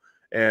down low.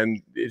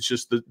 And it's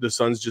just the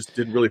Suns just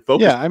didn't really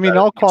focus. Yeah, I mean,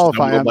 I'll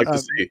qualify. I'd like to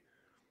see.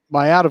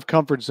 My out of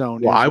comfort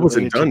zone. Well, I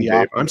wasn't done,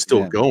 Dave. I'm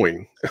still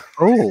going.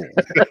 Oh,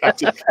 I'm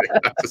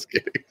just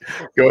kidding.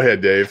 Go ahead,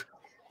 Dave.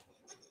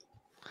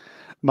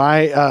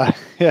 My out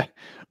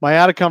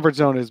of comfort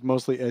zone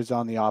is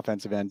on the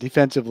offensive end.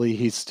 Defensively,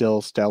 he's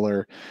still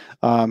stellar.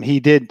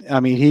 He had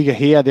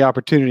the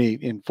opportunity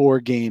in 4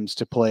 games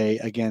to play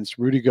against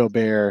Rudy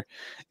Gobert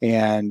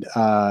and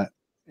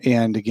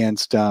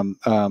against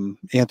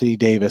Anthony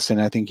Davis,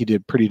 and I think he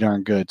did pretty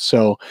darn good.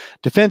 So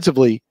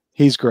defensively,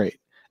 he's great.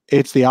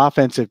 It's the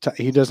offensive.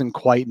 He doesn't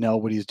quite know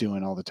what he's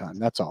doing all the time.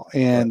 That's all.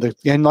 And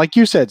like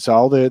you said,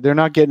 Saul, they're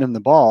not getting him the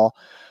ball,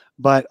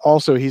 but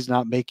also he's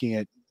not making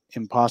it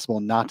impossible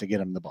not to get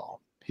him the ball.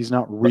 He's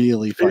not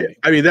really fighting.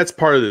 I mean, that's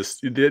part of this.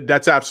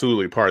 That's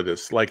absolutely part of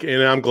this.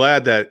 And I'm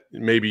glad that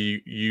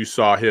maybe you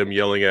saw him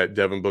yelling at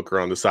Devin Booker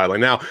on the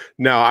sideline. Now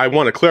I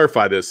want to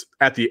clarify this.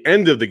 At the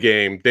end of the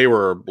game, they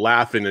were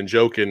laughing and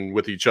joking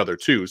with each other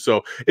too.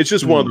 So it's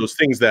just one of those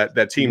things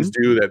that teams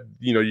do that,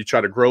 you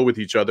try to grow with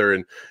each other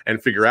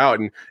and figure out.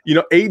 And,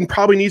 Aiden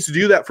probably needs to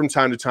do that from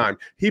time to time.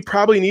 He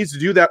probably needs to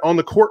do that on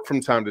the court from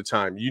time to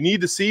time. You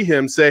need to see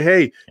him say,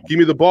 hey, give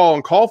me the ball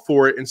and call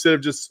for it, instead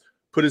of just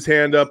put his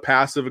hand up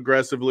passive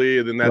aggressively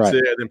and then that's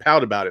it, and then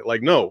pout about it.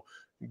 No,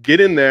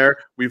 get in there.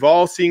 We've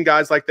all seen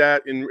guys like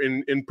that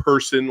in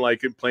person,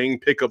 playing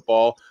pickup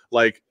ball.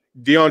 DeAndre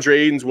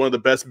Ayton's one of the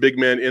best big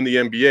men in the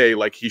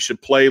NBA. He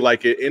should play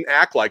like it and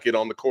act like it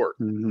on the court.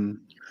 Mm-hmm.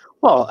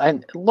 Well,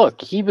 and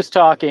look, he was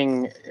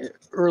talking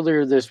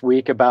earlier this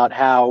week about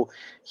how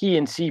he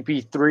and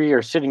CP3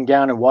 are sitting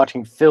down and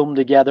watching film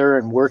together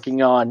and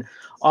working on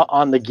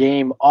the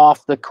game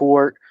off the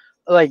court.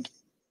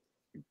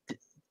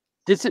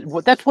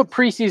 That's what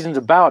preseason's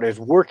about, is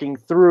working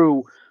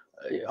through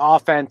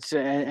offense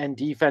and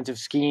defensive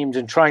schemes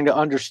and trying to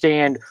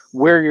understand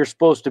where you're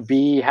supposed to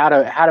be, how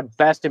to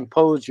best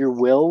impose your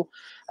will.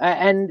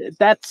 And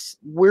that's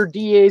where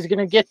DA is going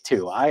to get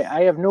to.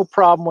 I have no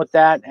problem with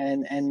that.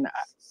 And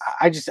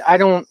I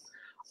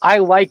I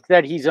like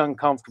that he's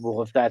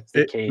uncomfortable if that's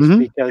the case,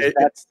 because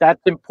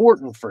that's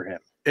important for him.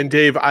 And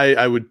Dave,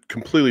 I would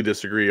completely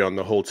disagree on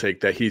the whole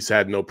take that he's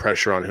had no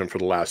pressure on him for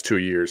the last 2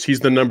 years. He's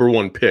the number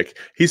one pick.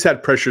 He's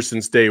had pressure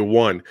since day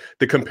one.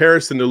 The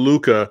comparison to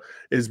Luka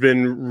has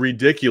been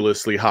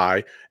ridiculously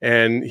high,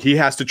 and he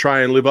has to try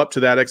and live up to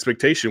that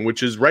expectation,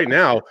 which is right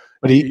now,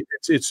 but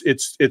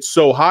it's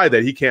so high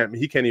that he can't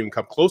even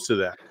come close to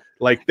that.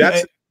 Like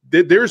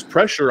there's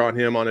pressure on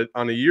him on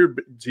a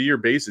year-to-year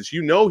basis.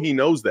 You know, he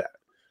knows that.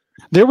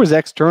 There was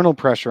external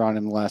pressure on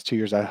him the last 2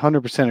 years. I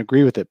 100%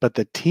 agree with it, but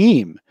the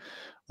team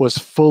was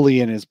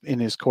fully in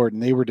his court,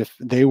 and they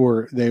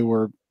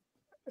were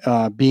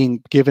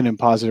being given him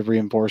positive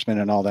reinforcement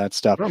and all that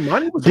stuff.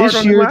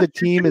 This year, the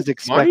team is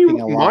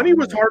expecting a lot. Monty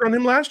was hard on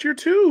him last year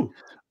too.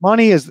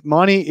 Monty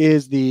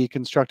is the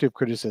constructive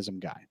criticism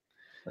guy,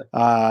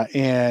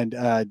 and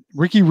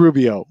Ricky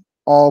Rubio,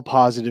 all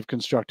positive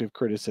constructive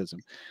criticism.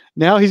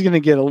 Now he's going to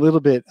get a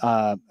little bit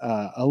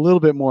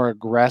more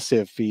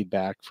aggressive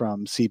feedback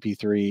from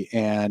CP3,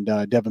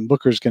 and Devin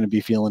Booker's going to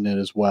be feeling it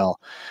as well.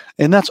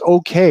 And that's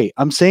okay.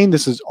 I'm saying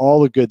this is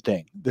all a good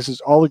thing. This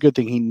is all a good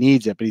thing. He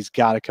needs it, but he's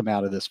got to come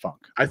out of this funk.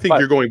 I think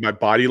you're going by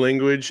body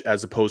language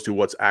as opposed to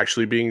what's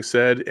actually being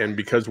said. And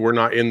because we're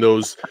not in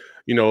those,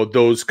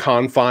 those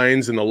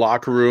confines in the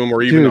locker room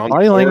or even on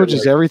body language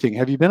is everything.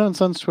 Have you been on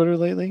Sun's Twitter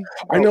lately?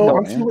 I know.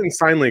 I'm fluent in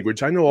sign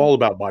language. I know all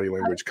about body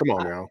language. Come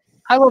on now.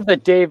 I love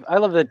that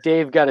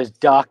Dave got his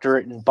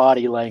doctorate in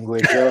body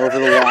language over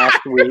the last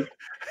week.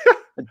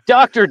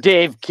 Dr.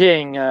 Dave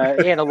King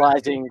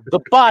analyzing the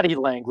body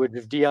language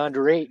of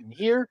DeAndre Ayton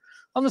here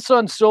on the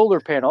Sun Solar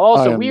Panel.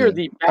 Also, we are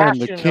the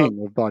bastion the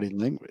king of body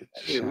language.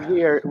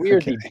 We are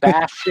the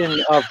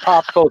bastion of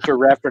pop culture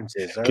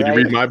references. Can you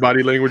read my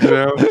body language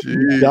now?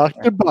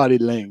 Doctor Body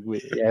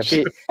Language. Yeah,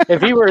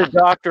 if he were a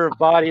doctor of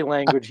body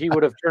language, he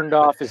would have turned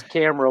off his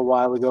camera a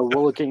while ago.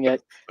 We're looking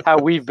at how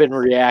we've been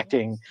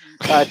reacting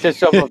to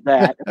some of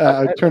that.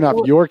 Turn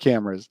off your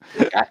cameras.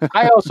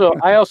 I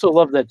also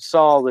love that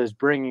Saul is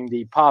bringing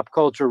the pop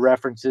culture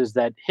references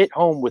that hit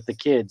home with the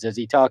kids as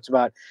he talks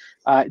about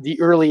the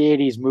early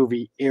 80s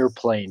movie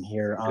Airplane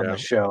here on the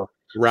show.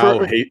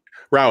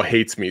 Rao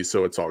hates me,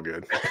 so it's all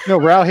good. No,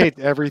 Rao hates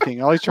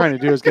everything. All he's trying to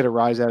do is get a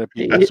rise out of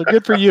people. So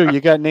good for you. You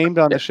got named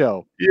on the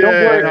show. Yeah, don't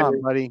worry,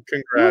 on, buddy.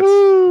 Congrats.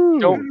 Woo!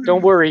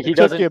 Don't worry. He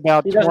doesn't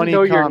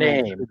know your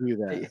name. To do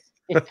that.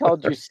 He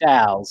called you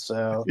Sal.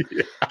 So,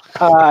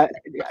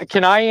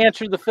 can I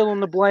answer the fill in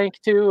the blank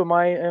too? Am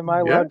I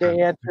allowed to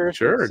answer?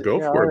 Sure, go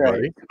for it,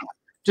 buddy.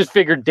 Just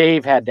figured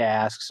Dave had to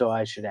ask, so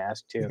I should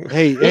ask too.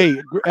 Hey,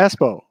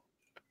 Espo.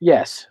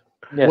 Yes.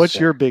 What's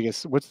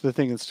the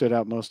thing that stood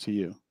out most to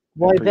you?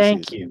 Well,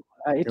 thank you.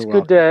 It's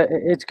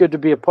good to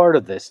be a part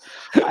of this.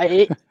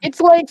 It's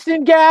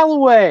Langston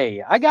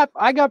Galloway. I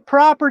got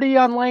property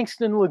on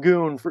Langston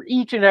Lagoon for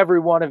each and every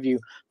one of you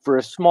for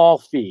a small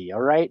fee.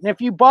 All right. And if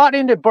you bought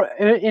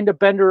into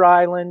Bender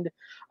Island,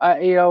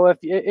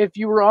 if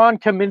you were on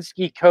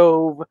Kaminsky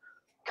Cove,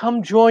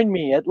 come join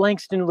me at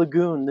Langston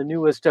Lagoon, the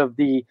newest of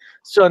the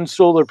Sun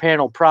Solar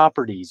Panel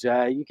properties.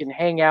 You can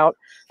hang out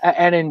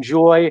and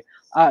enjoy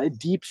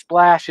deep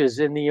splashes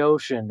in the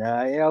ocean.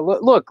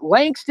 Look,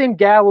 Langston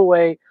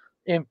Galloway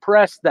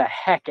impressed the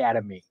heck out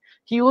of me.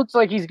 He looks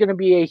like he's going to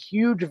be a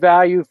huge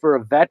value for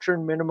a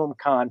veteran minimum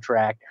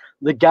contract.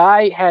 The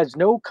guy has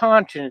no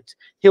conscience.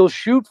 He'll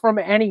shoot from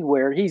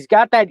anywhere. He's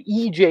got that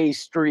EJ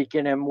streak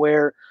in him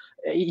where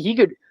he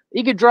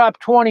could drop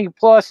 20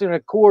 plus in a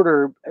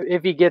quarter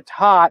if he gets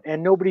hot,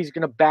 and nobody's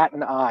going to bat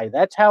an eye.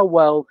 That's how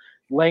well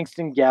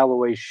Langston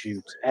Galloway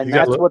shoots, and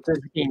that's what this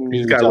team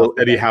needs. He's got a little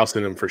Eddie House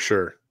in him for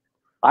sure.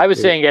 I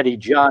was saying Eddie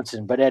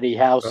Johnson, but Eddie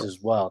House as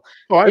well.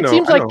 Oh, I know.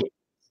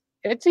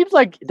 It seems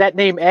like that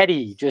name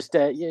Eddie just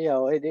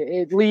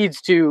it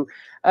leads to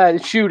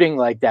shooting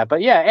like that.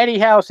 But yeah, Eddie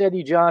House,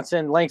 Eddie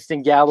Johnson,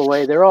 Langston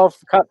Galloway, they're all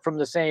cut from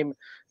the same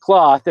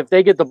cloth. If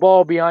they get the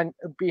ball behind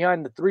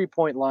the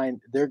 3-point line,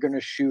 they're going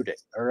to shoot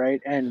it. All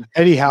right. And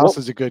Eddie House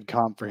is a good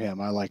comp for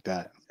him. I like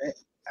that.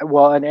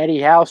 Well, and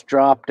Eddie House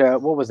dropped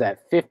what was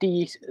that,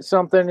 50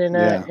 something in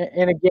a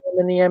game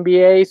in the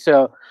NBA.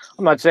 So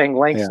I'm not saying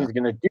Langston's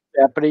going to do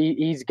that, but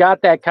he's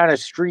got that kind of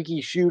streaky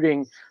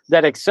shooting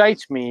that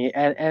excites me.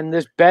 And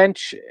this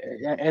bench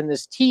and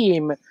this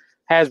team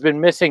has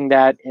been missing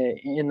that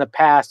in the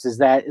past. Is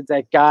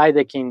that guy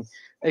that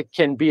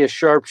can be a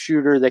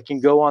sharpshooter, that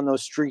can go on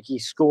those streaky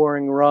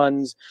scoring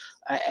runs.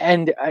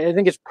 And I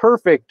think it's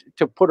perfect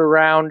to put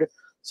around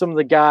some of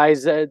the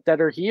guys that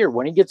are here.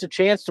 When he gets a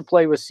chance to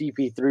play with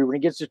CP3, when he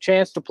gets a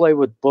chance to play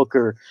with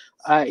Booker,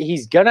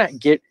 he's going to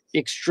get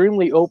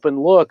extremely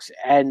open looks,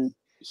 and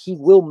he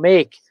will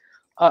make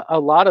a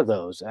lot of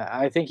those.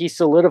 I think he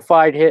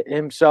solidified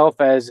himself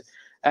as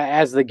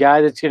the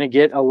guy that's going to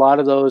get a lot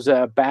of those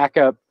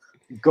backup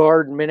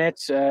guard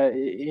minutes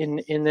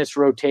in this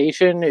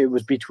rotation. It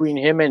was between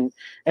him and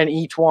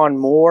E'Twaun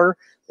Moore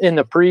in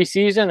the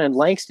preseason, and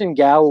Langston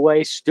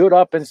Galloway stood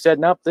up and said,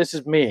 nope, this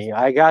is me.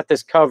 I got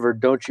this covered.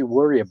 Don't you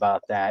worry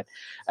about that.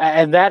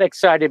 And that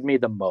excited me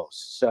the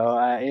most. So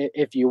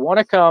if you want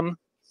to come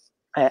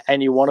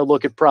and you want to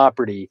look at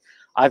property,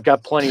 I've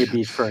got plenty of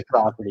beachfront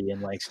property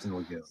in Langston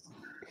Lagoon.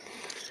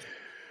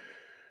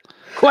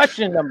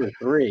 Question number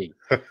 3.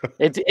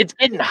 It's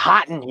getting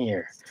hot in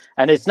here.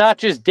 And it's not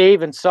just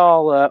Dave and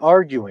Saul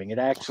arguing. It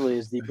actually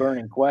is the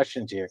burning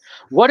questions here.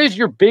 What is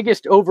your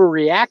biggest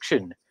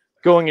overreaction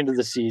going into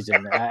the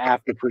season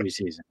after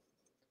preseason?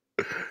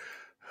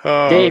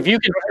 Dave, you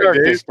can start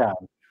this time.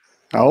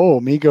 Oh,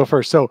 me go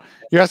first. So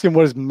you're asking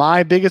what is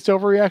my biggest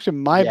overreaction?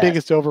 My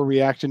biggest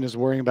overreaction is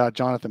worrying about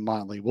Jonathan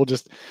Motley.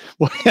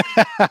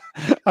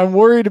 I'm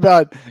worried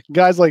about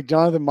guys like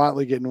Jonathan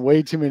Motley getting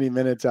way too many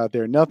minutes out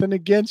there. Nothing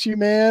against you,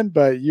 man,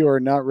 but you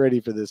are not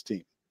ready for this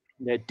team.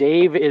 Yeah,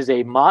 Dave is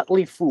a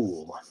motley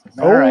fool.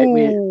 All right,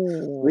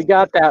 we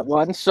got that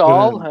one.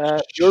 Saul,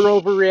 your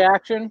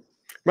overreaction?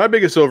 My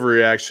biggest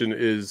overreaction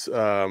is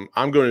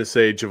I'm going to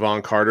say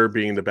Javon Carter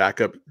being the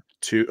backup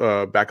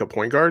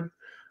point guard.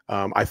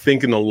 I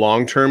think in the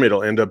long term,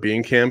 it'll end up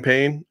being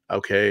campaign.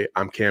 Okay,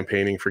 I'm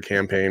campaigning for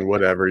campaign,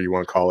 whatever you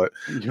want to call it.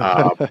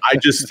 I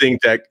just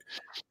think that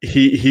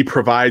he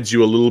provides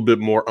you a little bit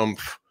more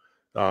oomph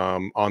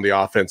on the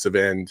offensive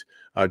end.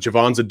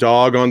 Javon's a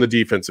dog on the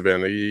defensive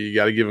end. You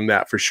got to give him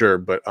that for sure.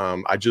 But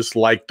I just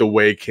like the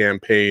way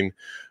campaign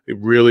it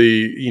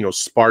really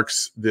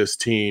sparks this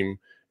team,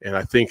 and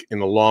I think in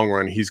the long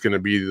run he's going to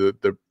be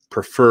the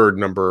preferred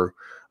number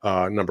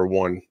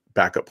 1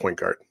 backup point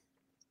guard.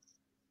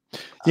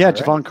 Yeah, right.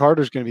 Javon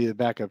Carter's going to be the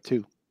backup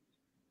too.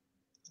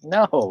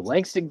 No,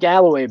 Langston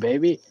Galloway,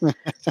 baby.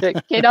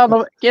 Get on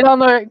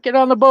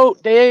the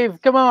boat, Dave.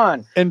 Come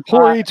on. And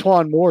poor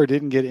E'Twaun Moore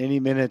didn't get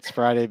any minutes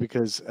Friday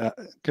because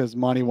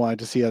Monty wanted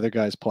to see other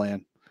guys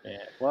playing. Yeah.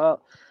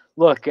 Well,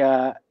 look,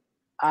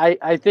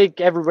 I think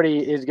everybody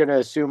is going to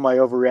assume my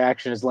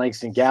overreaction is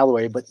Langston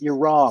Galloway, but you're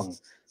wrong.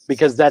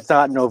 Because that's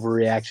not an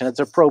overreaction. That's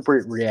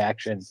appropriate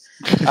reaction.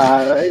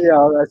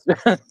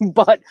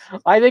 But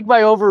I think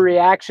my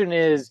overreaction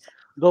is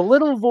the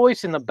little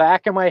voice in the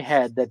back of my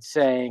head that's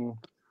saying,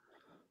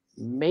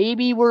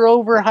 maybe we're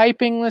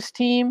overhyping this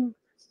team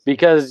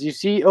because you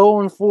see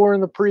 0-4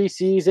 in the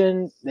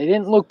preseason. They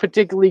didn't look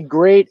particularly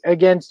great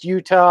against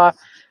Utah.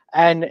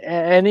 And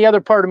the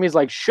other part of me is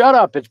like, shut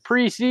up, it's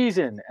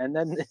preseason. And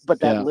then,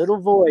 but that little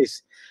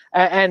voice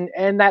and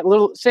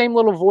that same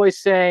little voice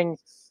saying,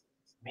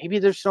 maybe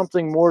there's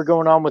something more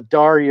going on with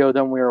Dario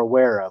than we're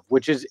aware of,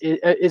 which is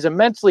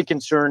immensely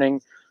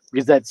concerning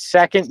because that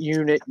second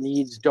unit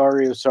needs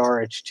Dario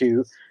Saric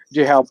to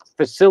help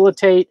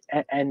facilitate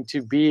and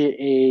to be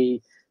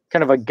a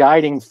kind of a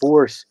guiding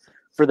force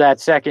for that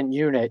second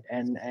unit.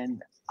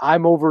 And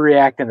I'm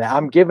overreacting that.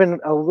 I'm giving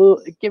it a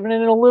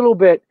little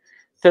bit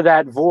to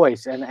that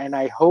voice. And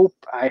I hope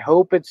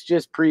it's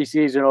just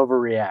preseason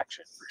overreaction.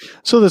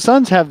 So the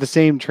Suns have the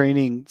same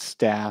training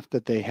staff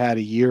that they had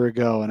a year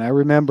ago, and I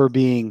remember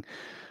being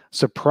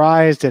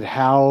surprised at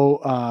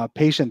how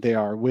patient they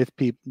are with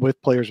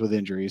players with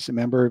injuries.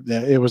 Remember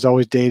that it was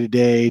always day to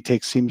day.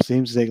 Seems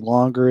to take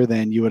longer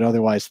than you would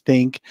otherwise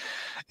think,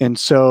 and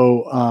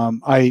so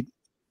I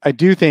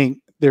do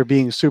think they're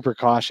being super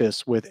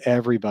cautious with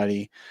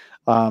everybody.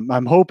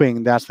 I'm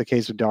hoping that's the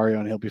case with Dario,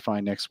 and he'll be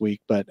fine next week.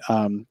 But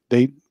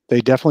they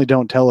definitely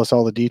don't tell us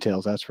all the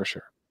details. That's for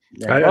sure.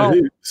 Yeah, I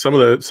think some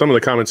of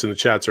the comments in the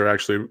chats are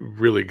actually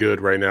really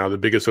good right now. The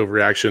biggest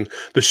overreaction,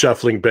 the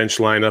shuffling bench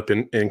lineup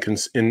and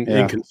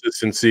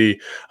inconsistency.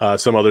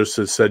 Some others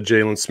have said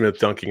Jalen Smith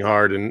dunking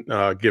hard and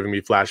giving me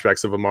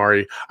flashbacks of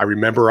Amari. I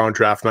remember on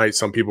draft night,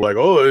 some people were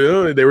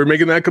like, they were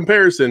making that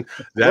comparison.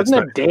 That's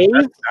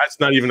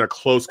not even a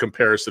close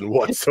comparison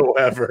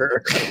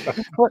whatsoever.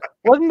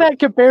 Wasn't that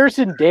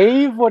comparison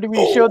Dave when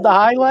we showed the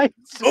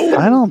highlights?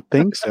 I don't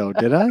think so.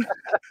 Did I?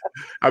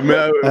 I mean,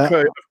 of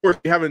course,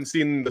 we haven't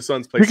seen the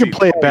Suns play. We can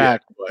play it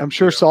back. But, I'm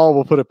sure Saul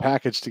will put a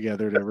package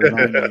together to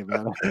remind me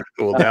about it.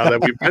 Well, now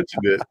that we've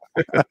mentioned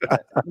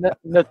it.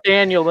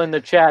 Nathaniel in the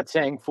chat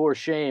saying, for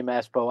shame,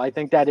 Espo. I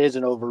think that is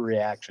an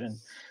overreaction.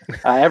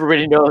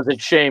 Everybody knows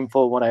it's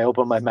shameful when I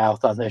open my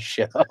mouth on this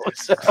show.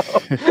 So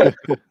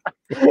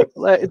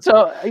look,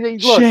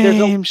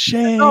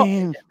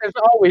 shame. There's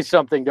always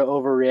something to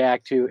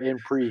overreact to in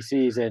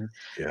preseason.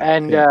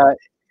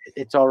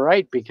 It's all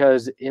right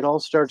because it all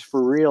starts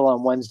for real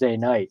on Wednesday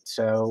night.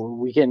 So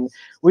we can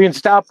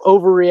stop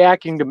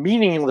overreacting to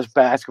meaningless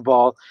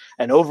basketball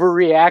and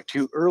overreact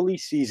to early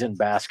season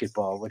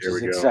basketball, which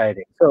is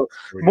exciting. So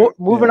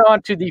moving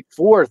on to the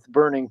fourth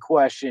burning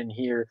question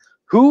here.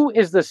 Who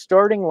is the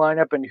starting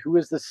lineup and who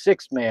is the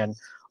sixth man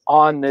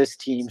on this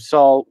team?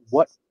 Saul,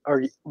 what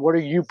are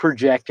you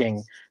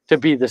projecting to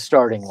be the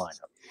starting lineup?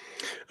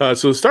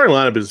 So the starting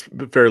lineup is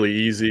fairly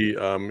easy.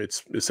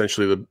 It's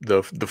essentially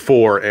the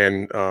four,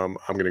 and I'm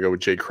going to go with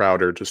Jay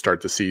Crowder to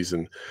start the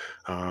season.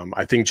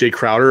 I think Jay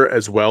Crowder,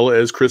 as well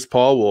as Chris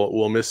Paul,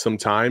 will miss some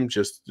time,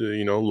 just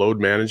load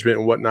management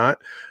and whatnot.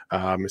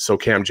 So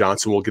Cam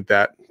Johnson will get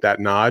that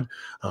nod.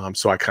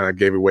 So I kind of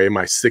gave away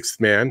my sixth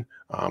man.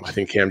 I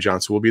think Cam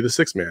Johnson will be the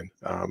sixth man.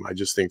 I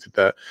just think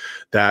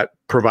that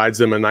provides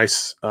them a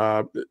nice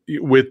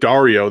with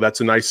Dario. That's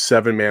a nice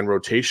 7-man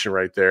rotation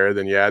right there.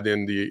 Then you add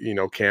in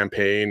the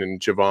Campaign and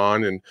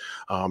Javon,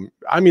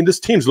 and this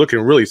team's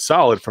looking really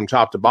solid from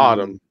top to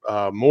bottom,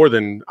 more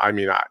than I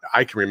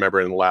can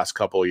remember in the last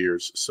couple of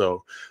years.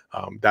 So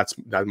that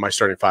my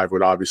starting 5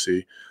 would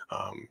obviously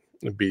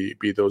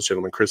be those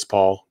gentlemen: Chris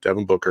Paul,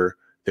 Devin Booker.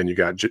 Then you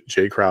got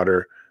Jay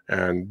Crowder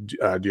and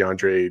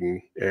DeAndre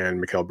Ayton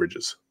and Mikal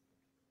Bridges.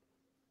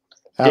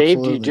 Dave,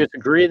 Absolutely. do you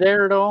disagree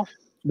there at all?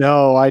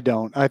 No, I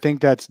don't. I think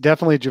that's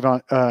definitely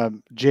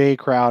Jay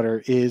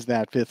Crowder is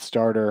that 5th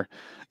starter,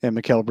 and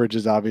Mikal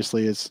Bridges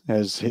obviously is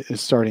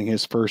starting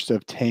his first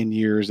of 10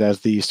 years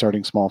as the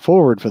starting small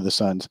forward for the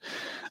Suns.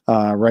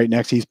 Right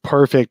next, he's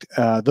perfect.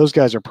 Those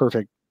guys are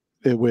perfect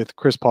with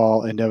Chris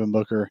Paul and Devin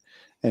Booker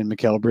and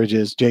Mikal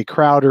Bridges. Jay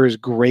Crowder is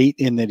great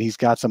in that he's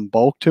got some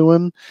bulk to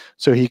him,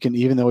 so he can,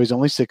 even though he's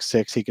only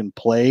 6'6", he can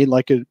play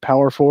like a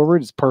power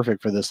forward. It's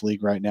perfect for this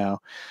league right now.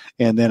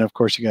 And then, of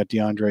course, you got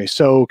DeAndre.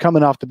 So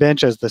coming off the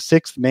bench as the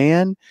 6th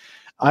man,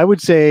 I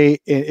would say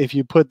if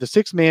you put the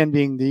 6th man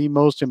being the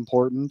most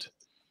important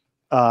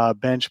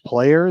bench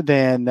player,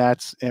 then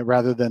that's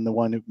rather than the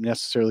one who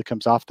necessarily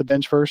comes off the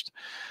bench first.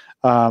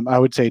 I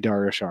would say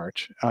Dario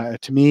Saric.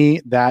 To me,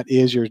 that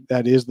is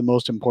the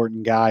most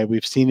important guy.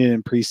 We've seen it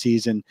in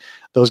preseason.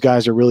 Those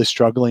guys are really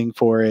struggling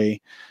for a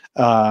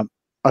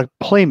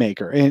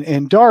playmaker,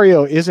 and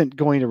Dario isn't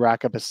going to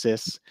rack up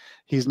assists.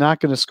 He's not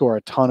going to score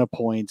a ton of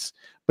points,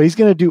 but he's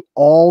going to do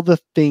all the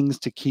things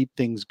to keep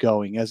things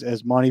going.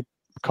 As Monty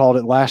called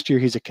it last year,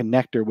 he's a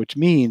connector, which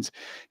means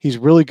he's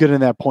really good in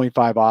that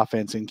 0.5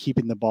 offense and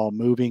keeping the ball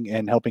moving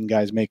and helping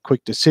guys make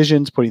quick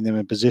decisions, putting them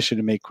in position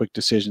to make quick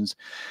decisions.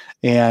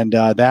 And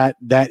that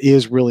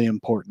is really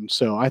important.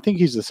 So I think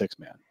he's the 6th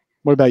man.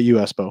 What about you,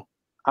 Espo?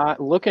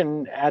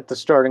 Looking at the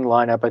starting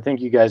lineup, I think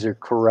you guys are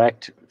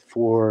correct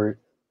for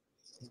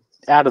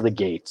out of the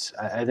gates.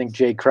 I think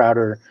Jay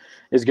Crowder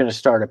is going to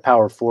start at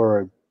power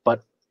forward,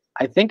 but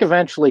I think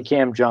eventually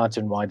Cam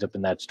Johnson winds up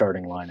in that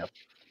starting lineup.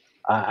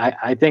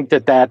 I think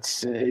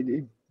that's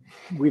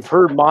we've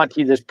heard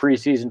Monty this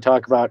preseason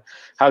talk about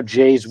how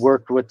Jay's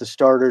worked with the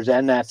starters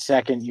and that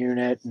second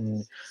unit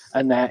and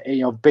that,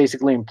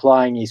 basically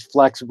implying he's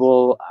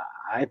flexible.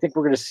 I think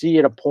we're going to see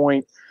at a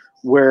point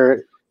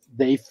where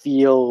they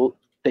feel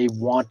they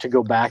want to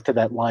go back to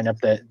that lineup,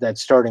 that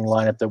starting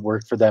lineup that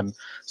worked for them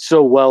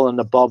so well in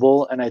the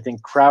bubble. And I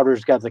think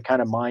Crowder's got the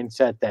kind of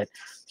mindset that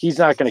he's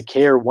not going to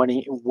care when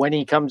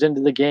he comes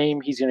into the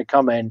game. He's going to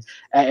come in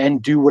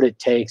and do what it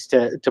takes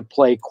to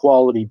play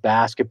quality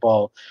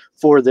basketball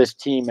for this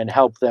team and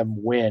help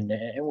them win.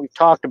 And we've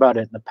talked about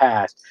it in the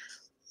past.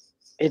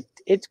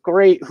 It's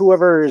great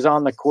whoever is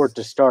on the court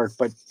to start,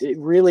 but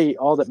really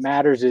all that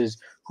matters is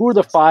who are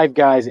the 5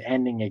 guys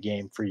ending a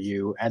game for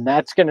you. And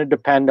that's going to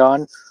depend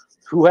on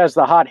who has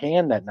the hot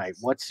hand that night.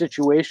 What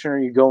situation are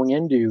you going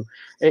into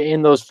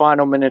in those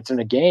final minutes in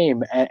a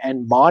game?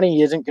 And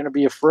Monty isn't going to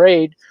be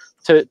afraid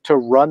to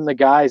run the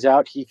guys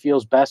out he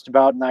feels best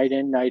about night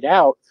in, night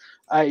out,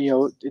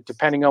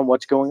 depending on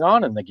what's going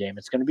on in the game.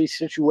 It's going to be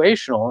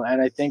situational.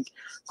 And I think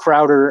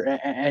Crowder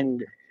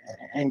and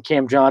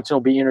Cam Johnson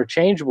will be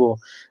interchangeable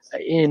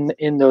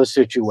in those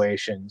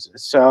situations.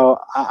 So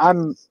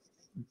I'm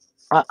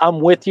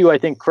with you. I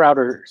think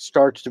Crowder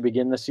starts to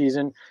begin the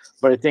season,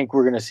 but I think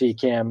we're going to see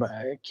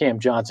Cam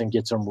Johnson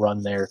get some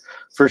run there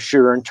for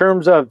sure. In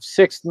terms of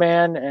 6th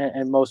man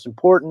and most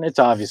important, it's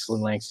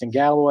obviously Langston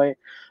Galloway.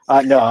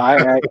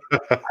 I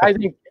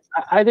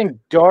think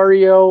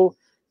Dario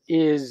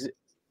is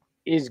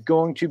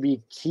going to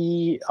be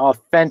key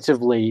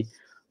offensively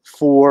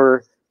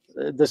for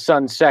the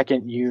Suns'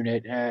 second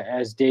unit,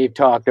 as Dave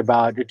talked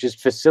about,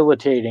 just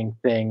facilitating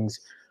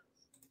things.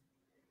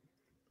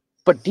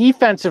 But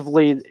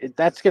defensively,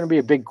 that's going to be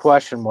a big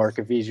question mark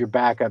if he's your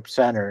backup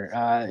center.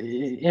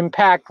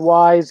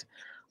 Impact-wise,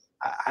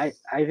 I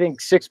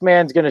think 6th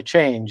man's going to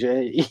change.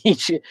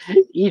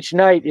 Each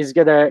night is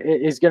going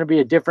to be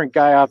a different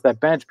guy off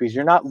that bench, because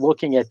you're not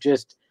looking at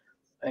just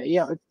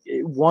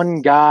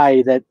one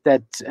guy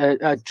that's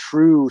a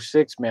true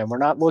 6th man. We're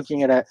not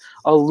looking at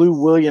a Lou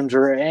Williams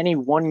or any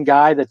one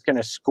guy that's going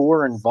to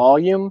score in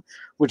volume,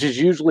 which is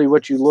usually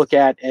what you look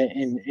at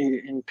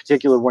in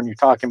particular when you're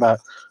talking about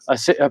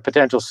a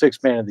potential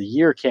 6th man of the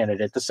year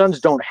candidate. The Suns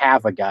don't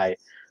have a guy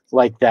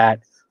like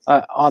that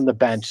on the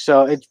bench.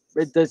 So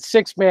the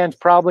 6th man's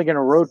probably going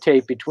to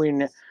rotate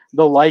between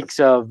the likes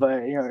of,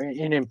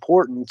 in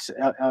importance,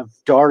 of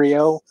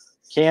Dario,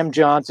 Cam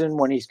Johnson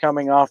when he's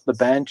coming off the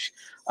bench,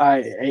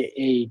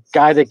 a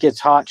guy that gets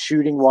hot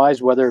shooting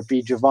wise, whether it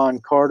be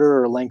Javon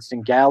Carter or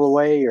Langston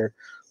Galloway or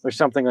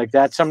something like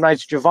that. Some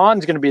nights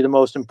Javon's going to be the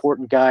most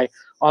important guy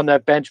on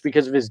that bench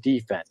because of his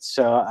defense.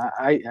 So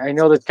I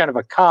know that's kind of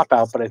a cop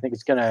out, but I think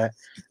it's gonna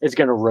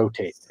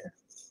rotate there.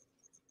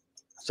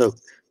 So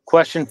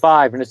question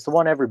 5, and it's the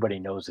one everybody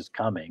knows is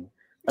coming.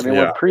 I mean,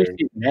 when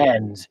preseason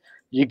ends,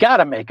 you got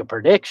to make a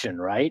prediction,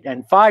 right?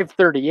 And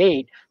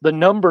 538, the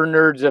number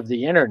nerds of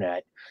the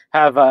internet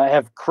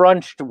have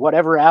crunched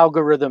whatever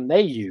algorithm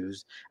they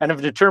use and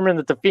have determined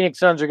that the Phoenix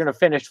Suns are going to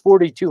finish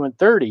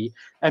 42-30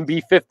 and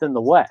be fifth in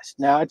the West.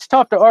 Now, it's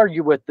tough to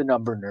argue with the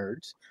number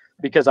nerds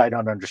because I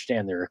don't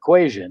understand their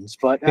equations,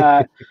 but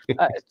and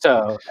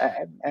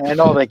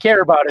all they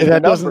care about is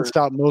that the doesn't numbers.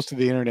 stop most of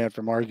the internet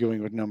from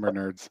arguing with number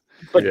nerds.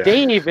 But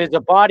Dave is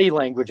a body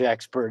language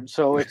expert,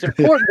 so it's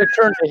important to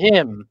turn to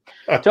him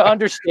to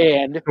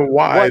understand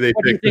why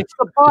what he thinks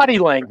the body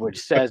language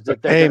says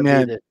that they're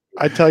going to be.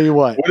 I tell you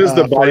what. What is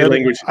the body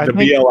language? The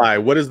BLI.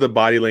 What does the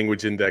body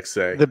language index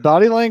say? The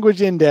body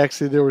language index.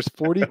 There was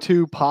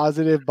 42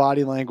 positive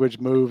body language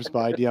moves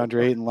by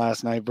DeAndre Ayton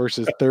last night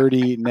versus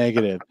 30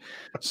 negative.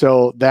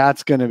 So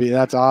that's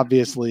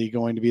obviously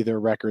going to be their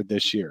record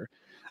this year.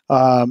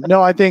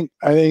 No, I think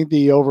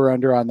the over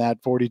under on that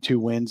 42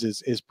 wins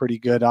is pretty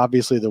good.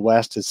 Obviously, the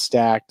West is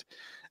stacked.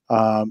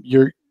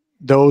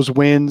 Those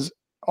wins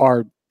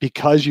are.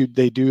 Because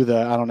they do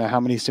I don't know how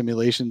many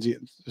simulations,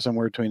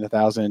 somewhere between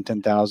 1,000 and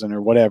 10,000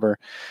 or whatever.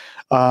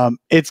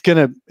 It's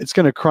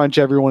gonna crunch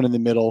everyone in the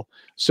middle.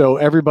 So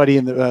everybody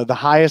in the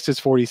highest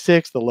is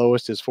 46, the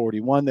lowest is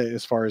 41.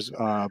 As far as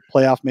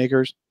playoff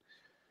makers,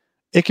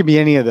 it can be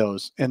any of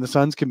those, and the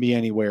Suns can be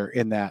anywhere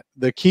in that.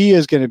 The key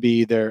is going to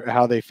be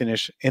how they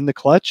finish in the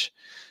clutch.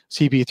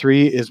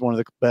 CP3 is one of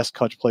the best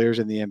clutch players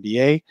in the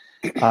NBA,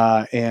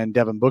 and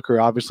Devin Booker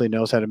obviously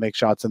knows how to make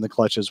shots in the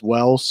clutch as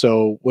well.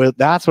 So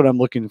that's what I'm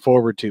looking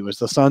forward to, is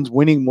the Suns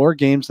winning more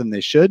games than they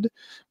should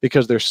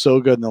because they're so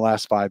good in the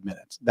last 5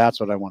 minutes. That's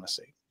what I want to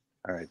see.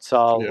 All right,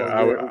 Saul. Yeah,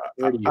 I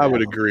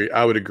would agree.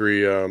 I would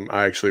agree.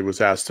 I actually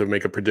was asked to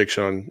make a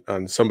prediction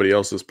on somebody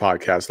else's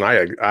podcast,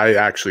 and I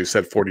actually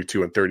said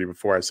 42-30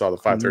 before I saw the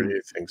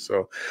 538 thing.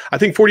 So I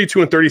think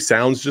 42-30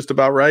 sounds just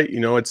about right. You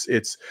know, it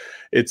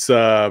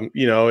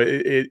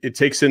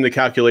takes in the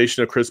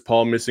calculation of Chris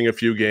Paul missing a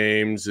few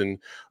games and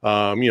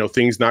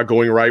things not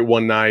going right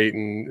one night,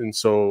 and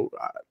so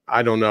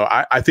I don't know.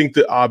 I think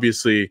that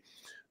obviously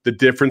the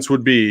difference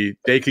would be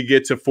they could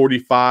get to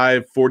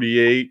 45,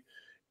 48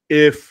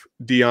 if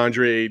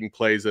DeAndre Ayton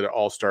plays at an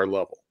all-star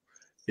level.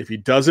 If he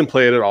doesn't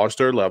play at an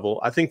all-star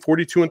level, I think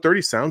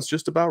 42-30 sounds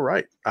just about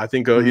right. I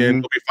think again,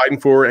 they'll be fighting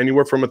for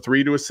anywhere from a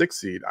 3 to a 6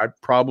 seed. I'd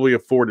probably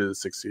afford it a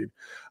 6 seed.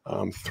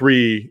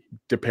 3,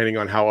 depending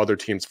on how other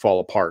teams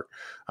fall apart.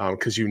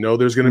 Because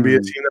there's going to be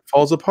a team that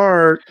falls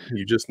apart.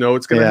 You just know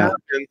it's going to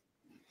happen.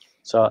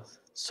 So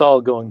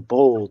Saul going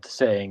bold,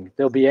 saying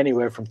they'll be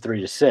anywhere from 3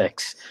 to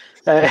 6.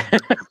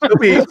 They'll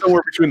be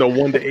somewhere between the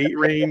 1 to 8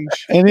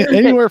 range, and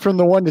anywhere from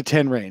the 1 to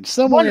 10 range,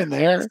 somewhere in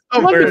there.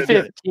 1 to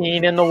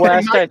 15 in the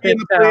West. I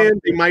think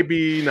they might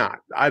be not.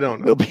 I don't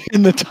know. They'll be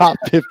in the top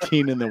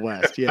 15 in the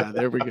West. Yeah,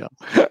 there we go.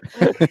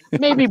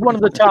 Maybe one of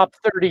the top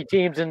 30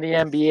 teams in the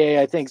NBA.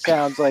 I think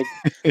sounds like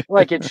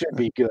it should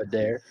be good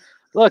there.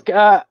 Look,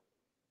 I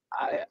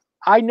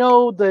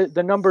know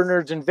the number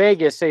nerds in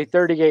Vegas say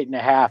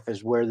 38.5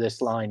 is where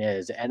this line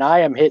is, and I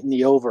am hitting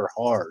the over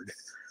hard.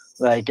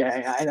 Like,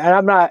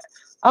 I'm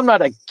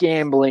not a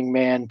gambling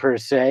man per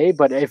se,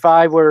 but if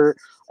I were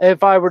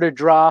to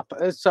drop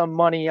some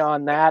money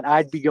on that,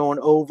 I'd be going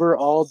over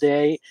all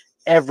day,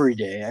 every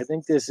day. I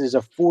think this is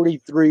a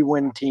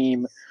 43-win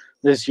team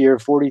this year,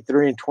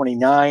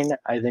 43-29.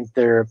 I think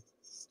they're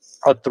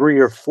a 3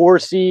 or 4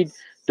 seed,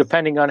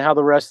 depending on how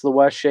the rest of the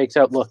West shakes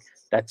out. Look,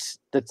 that's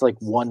like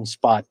 1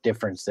 spot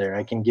difference there.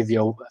 I can give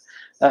you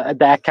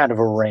that kind of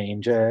a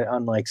range,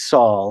 unlike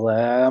Saul.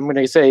 I'm going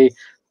to say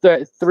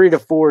the 3 to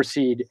 4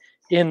 seed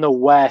in the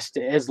West,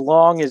 as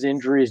long as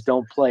injuries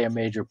don't play a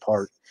major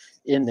part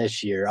in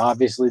this year.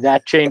 Obviously,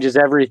 that changes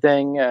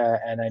everything,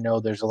 and I know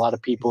there's a lot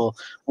of people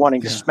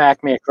wanting to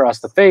smack me across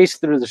the face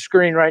through the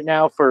screen right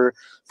now for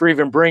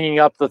even bringing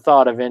up the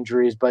thought of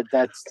injuries, but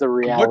that's the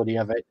reality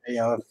of it.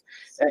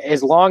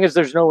 As long as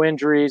there's no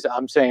injuries,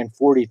 I'm saying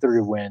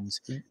 43 wins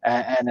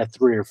and a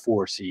 3 or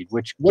 4 seed,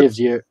 which gives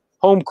you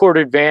home court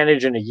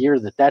advantage in a year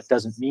that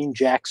doesn't mean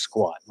jack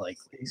squat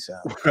likely. So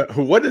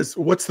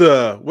what's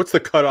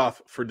the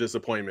cutoff for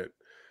disappointment?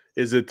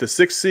 Is it the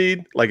 6th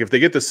seed? Like, if they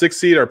get the 6th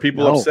seed, are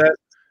people upset?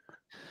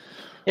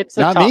 It's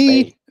the not top me.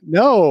 8.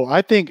 No,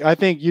 I think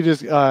you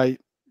just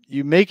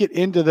you make it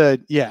into the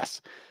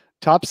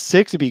top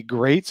 6 would be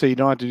great, so you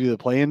don't have to do the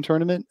play-in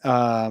tournament.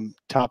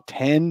 Top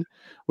 10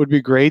 would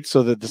be great,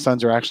 so that the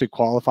Suns are actually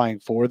qualifying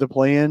for the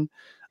play-in.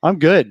 I'm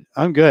good.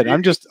 I'm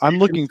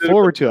looking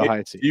forward to a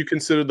high seed. Do you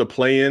consider the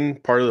play-in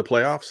part of the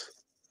playoffs?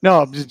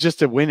 No, just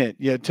to win it.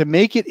 Yeah, to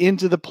make it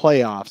into the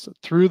playoffs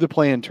through the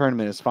play-in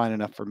tournament is fine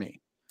enough for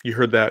me. You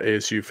heard that,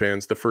 ASU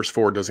fans. The first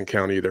 4 doesn't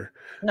count either.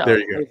 No, there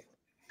you go. It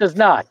does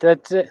not.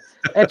 That's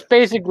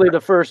basically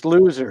the first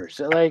losers.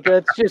 Like,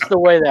 that's just the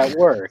way that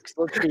works.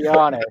 Let's be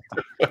honest.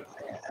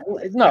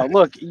 No,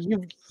 look,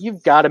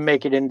 you've got to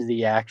make it into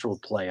the actual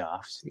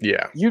playoffs.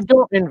 Yeah. You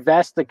don't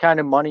invest the kind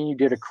of money you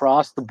did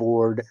across the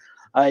board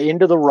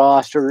into the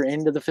roster,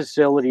 into the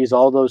facilities,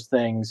 all those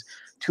things,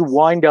 to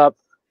wind up,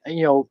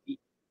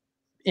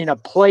 in a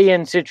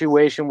play-in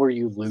situation where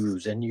you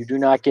lose and you do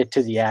not get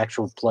to the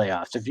actual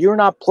playoffs. If you're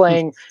not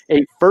playing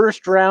a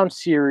first-round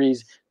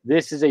series,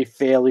 this is a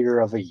failure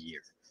of a year.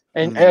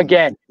 And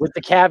again, with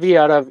the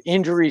caveat of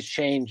injuries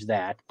change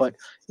that, but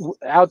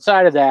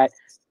outside of that,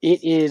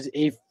 it is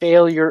a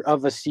failure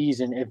of a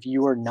season if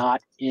you are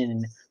not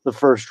in the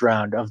first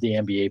round of the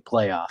NBA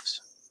playoffs.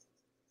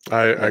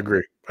 I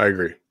agree.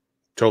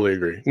 Totally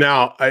agree.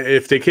 Now,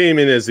 if they came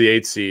in as the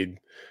 8th seed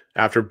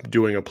after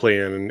doing a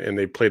play-in and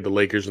they played the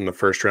Lakers in the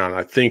first round,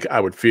 I think I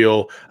would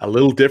feel a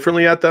little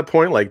differently at that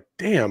point. Like,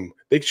 damn,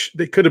 they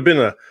could have been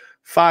a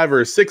 5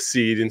 or a 6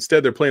 seed.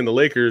 Instead, they're playing the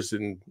Lakers,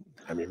 and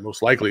I mean,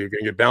 most likely you're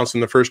going to get bounced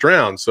in the first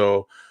round.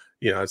 So,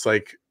 it's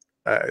like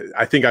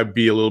I think I'd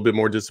be a little bit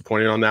more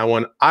disappointed on that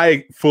one.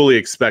 I fully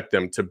expect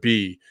them to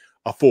be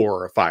a 4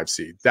 or a 5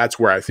 seed. That's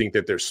where I think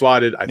that they're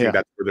slotted. I think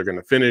that's where they're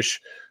going to finish.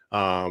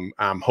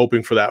 I'm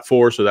hoping for that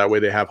 4, so that way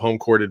they have home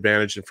court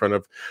advantage in front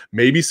of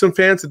maybe some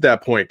fans at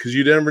that point, because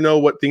you never know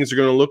what things are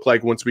going to look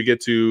like once we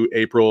get to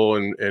April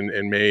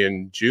and May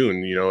and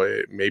June.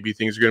 Maybe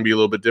things are going to be a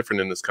little bit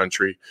different in this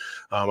country.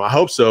 I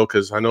hope so,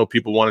 because I know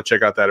people want to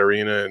check out that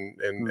arena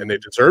and they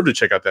deserve to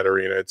check out that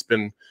arena. It's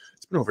been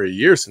over a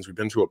year since we've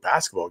been to a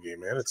basketball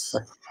game, man. It's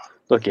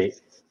look,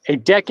 a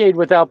decade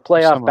without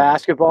playoff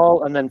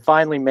basketball and then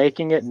finally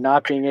making it and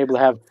not being able to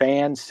have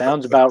fans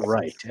sounds about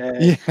right.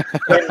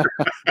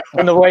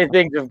 And the way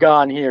things have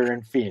gone here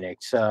in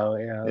Phoenix. So,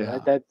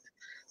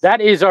 that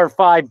is our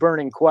 5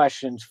 burning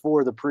questions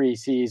for the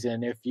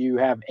preseason. If you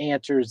have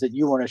answers that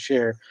you want to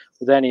share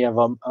with any of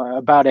them,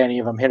 about any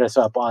of them, hit us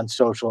up on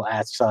social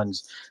at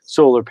Suns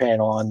Solar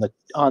Panel on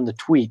the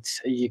tweets.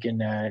 You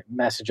can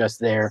message us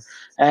there,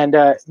 and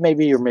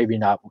maybe or maybe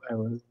not,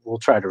 we'll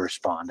try to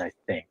respond, I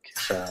think.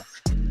 So.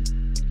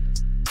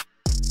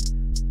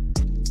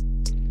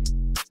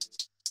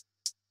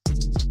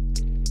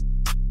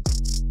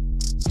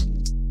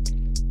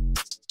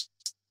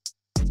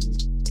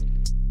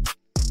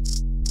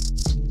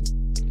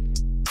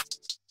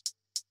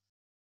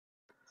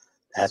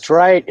 That's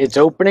right. It's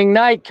opening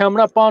night coming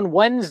up on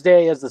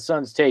Wednesday as the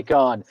Suns take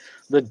on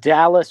the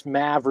Dallas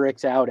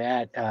Mavericks out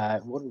at,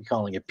 what are we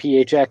calling it,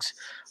 PHX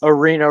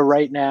Arena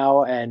right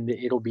now, and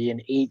it'll be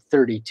an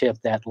 8:30 tip,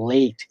 that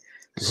late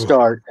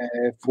start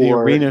for the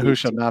arena who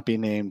shall not be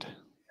named.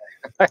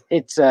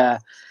 It's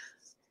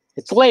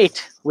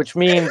late, which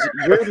means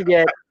you're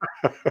gonna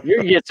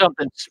get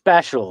something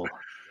special.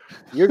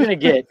 You're gonna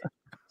get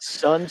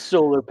Sun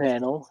Solar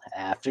Panel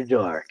After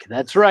Dark.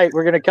 That's right.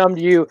 We're going to come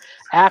to you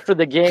after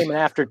the game and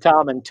after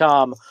Tom and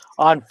Tom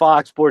on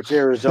Fox Sports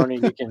Arizona.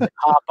 You can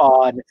hop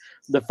on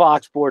the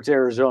Fox Sports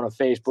Arizona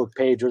Facebook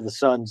page or the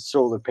Sun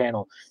Solar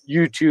Panel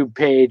YouTube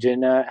page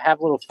and have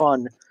a little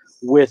fun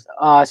with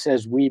us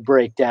as we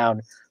break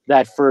down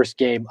that first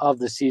game of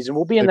the season.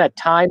 We'll be in that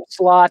time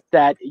slot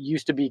that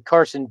used to be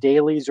Carson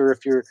Daly's, or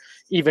if you're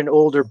even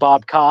older,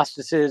 Bob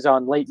Costas's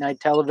on late night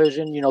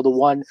television. The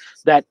one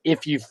that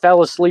if you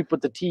fell asleep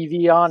with the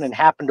TV on and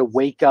happened to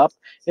wake up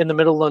in the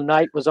middle of the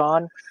night was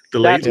on.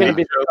 That's going to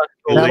be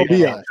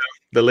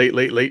the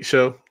late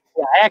show.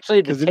 Yeah, I actually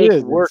had to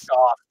take work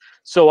off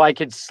so I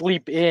could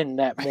sleep in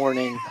that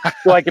morning,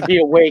 so I could be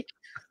awake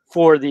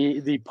for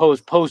the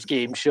post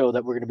game show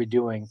that we're going to be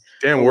doing.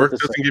 Damn, work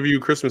doesn't give you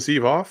Christmas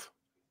Eve off?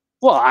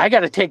 Well, I got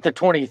to take the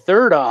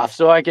 23rd off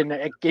so I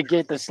can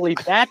get to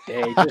sleep that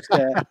day, just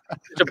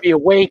to be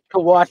awake to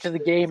watch the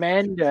game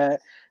and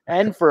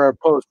for our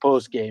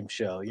post game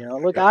show.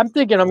 Look, I'm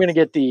thinking I'm going to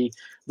get the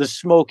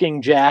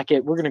smoking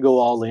jacket. We're going to go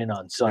all in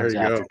on Suns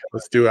After Dark.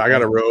 Let's do it. I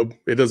got a robe.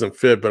 It doesn't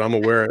fit, but I'm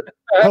gonna wear it.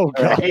 Oh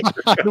God,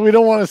 we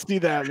don't want to see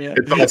that, man.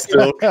 It's all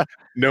still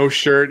no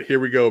shirt. Here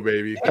we go,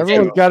 baby.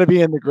 Everyone's got to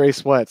be in the gray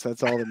sweats.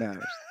 That's all that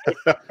matters.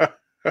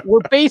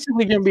 We're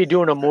basically going to be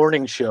doing a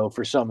morning show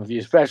for some of you,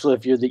 especially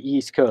if you're the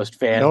East Coast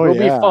fan. Oh, It'll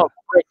be fun. We'll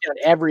break down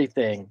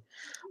everything.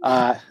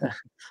 I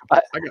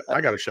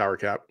got a shower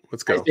cap.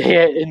 Let's go.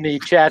 In the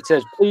chat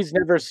says, please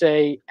never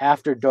say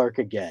After Dark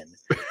again.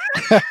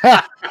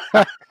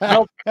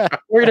 Nope.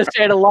 We're going to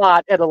say it a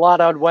lot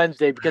on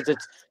Wednesday because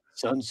it's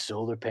Sun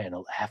Solar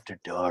Panel After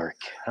Dark.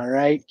 All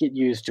right, get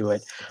used to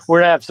it. We're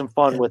going to have some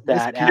fun with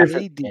that.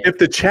 If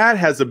the chat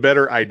has a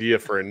better idea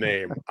for a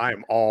name,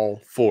 I'm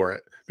all for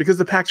it. Because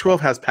the Pac-12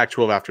 has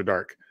Pac-12 After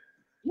Dark.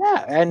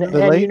 Yeah, and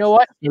you know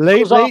what?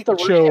 Late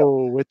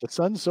show with the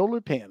Sun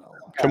Solar Panel.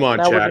 Come on,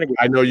 chat.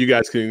 I know you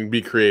guys can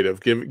be creative.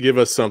 Give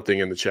us something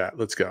in the chat.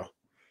 Let's go.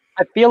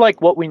 I feel like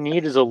what we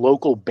need is a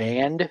local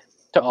band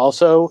to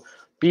also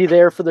be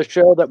there for the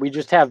show, that we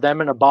just have them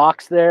in a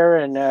box there,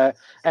 and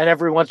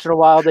every once in a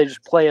while they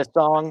just play a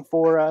song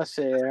for us.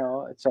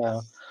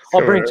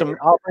 I'll bring some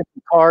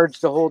cards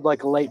to hold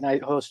like a late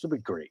night host. It'll be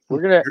great.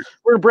 We're gonna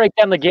break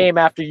down the game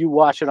after you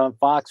watch it on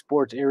Fox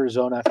Sports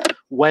Arizona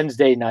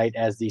Wednesday night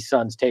as the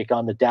Suns take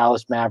on the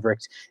Dallas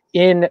Mavericks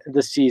in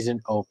the season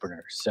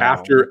opener. So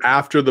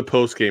after the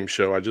post game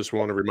show, I just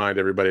want to remind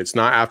everybody, it's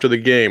not after the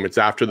game, it's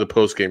after the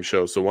post game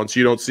show. So once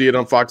you don't see it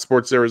on Fox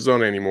Sports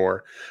Arizona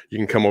anymore, you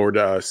can come over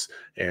to us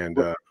and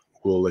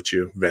we'll let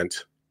you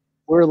vent.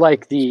 We're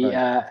like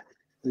the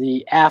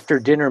after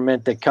dinner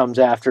mint that comes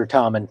after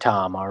Tom and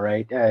Tom. All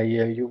right.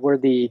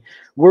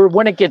 We're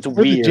when it gets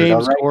weird.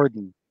 James all right?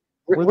 Corden.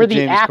 We're the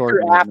James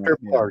after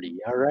Corden party,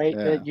 all right,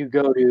 Yeah. that you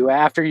go to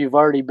after you've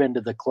already been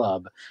to the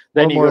club.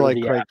 Then Or you more go like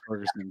to the Craig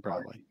Ferguson,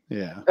 probably.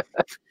 Yeah.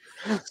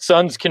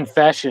 Son's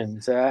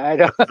Confessions. I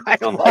don't like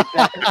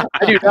that.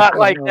 I do not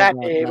like that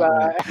name.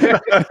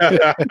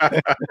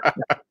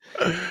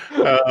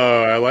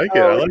 Oh, I like it.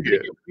 I like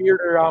it.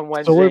 Weirder on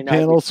Wednesday Solar night.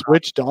 panel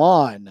switched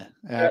on,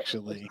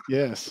 actually.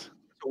 Yes.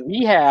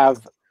 We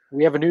have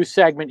a new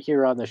segment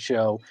here on the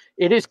show.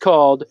 It is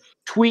called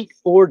Tweet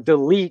or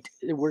Delete.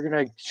 We're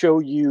going to show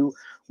you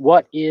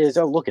what is.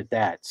 Oh, look at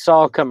that!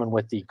 Saul coming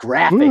with the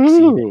graphics.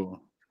 Even.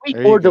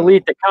 Tweet or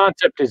delete. The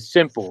concept is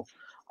simple.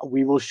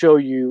 We will show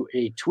you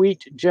a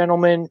tweet,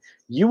 gentlemen.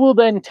 You will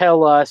then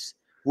tell us,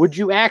 would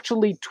you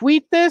actually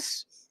tweet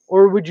this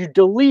or would you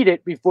delete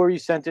it before you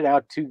sent it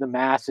out to the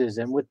masses?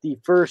 And with the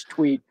first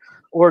tweet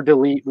or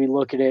delete, we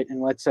look at it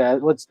and let's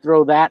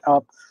throw that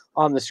up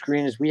on the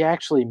screen as we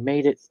actually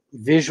made it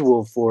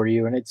visual for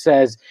you. And it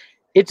says,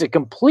 it's a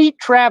complete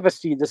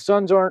travesty. The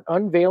Suns aren't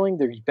unveiling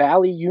their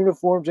Valley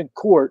uniforms in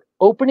court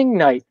opening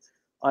night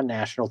on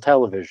national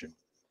television.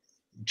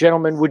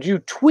 Gentlemen, would you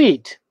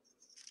tweet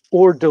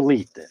or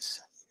delete this?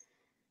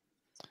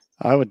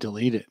 I would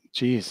delete it.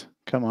 Jeez,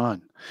 come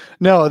on.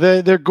 No,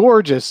 they're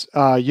gorgeous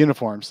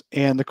uniforms,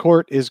 and the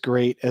court is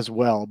great as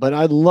well. But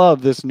I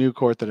love this new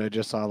court that I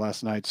just saw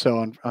last night.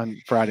 So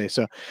on Friday,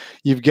 so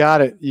you've got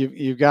it.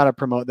 You've got to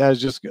promote. That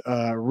is just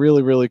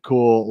really, really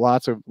cool.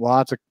 Lots of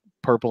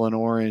purple and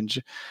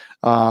orange.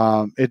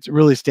 It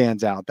really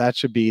stands out. That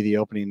should be the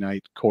opening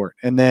night court,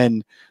 and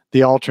then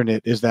the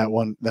alternate is that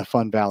one, the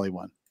Fun Valley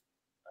one.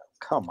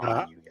 Come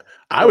on, you guys.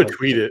 I would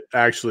tweet it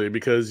actually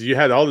because you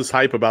had all this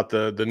hype about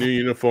the new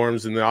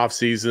uniforms in the off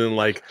season.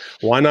 Like,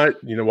 why not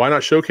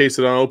showcase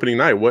it on opening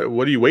night?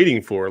 What are you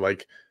waiting for?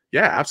 Like,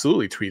 yeah,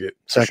 absolutely tweet it.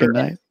 Second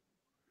night.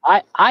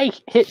 I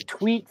hit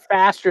tweet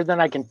faster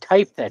than I can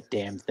type that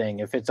damn thing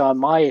if it's on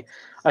my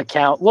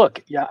account.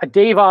 Look, yeah,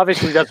 Dave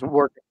obviously doesn't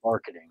work in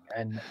marketing,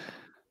 and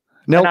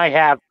I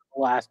have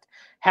the last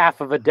half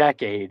of a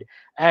decade.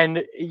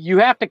 And you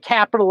have to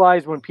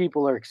capitalize when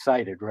people are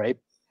excited, right?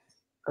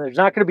 There's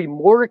not going to be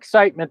more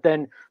excitement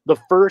than the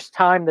first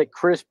time that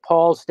Chris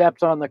Paul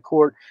steps on the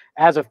court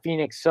as a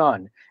Phoenix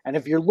Sun. And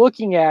if you're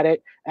looking at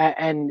it,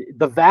 and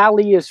the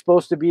Valley is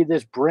supposed to be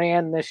this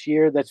brand this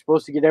year that's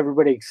supposed to get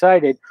everybody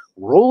excited,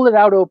 roll it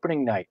out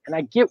opening night. And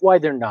I get why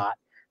they're not,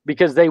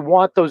 because they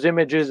want those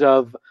images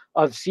of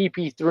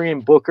CP3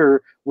 and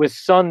Booker with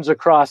suns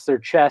across their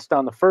chest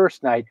on the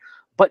first night.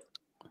 But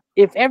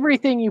if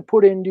everything you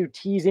put into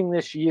teasing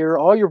this year,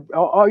 all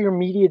your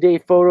media day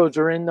photos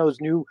are in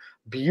those new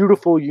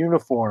beautiful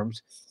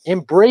uniforms,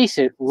 embrace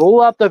it,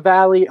 roll out the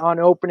Valley on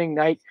opening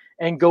night,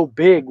 and go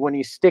big when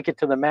you stick it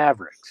to the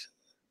Mavericks.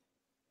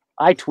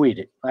 I tweet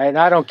it, and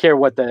I don't care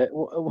what the.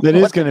 It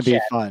is going to be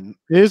fun.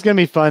 It is going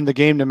to be fun. The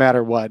game, no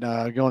matter what,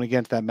 going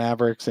against that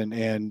Mavericks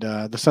and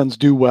the Suns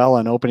do well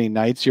on opening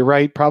nights. You're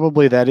right.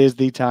 Probably that is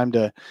the time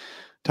to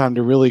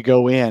really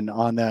go in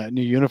on that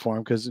new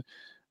uniform, because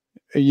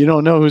you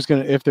don't know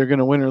if they're going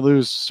to win or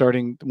lose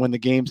starting when the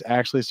games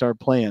actually start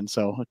playing.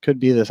 So it could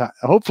be this.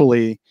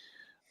 Hopefully,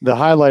 the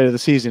highlight of the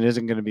season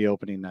isn't going to be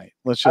opening night.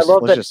 Let's just say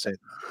that.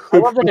 I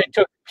love that it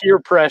took peer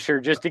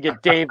pressure just to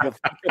get Dave to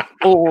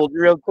fold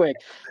real quick.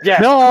 Yeah.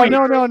 No. I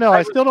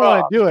still don't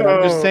want to do it.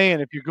 I'm just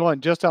saying, if you're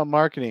going just on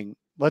marketing,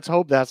 let's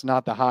hope that's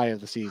not the high of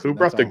the season. Who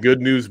brought the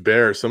good news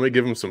bear? Somebody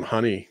give him some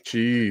honey.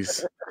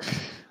 Jeez.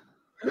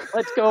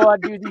 Let's go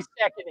on to the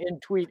second in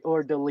tweet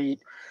or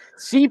delete.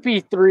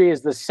 CP3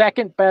 is the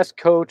second best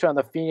coach on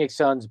the Phoenix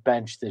Suns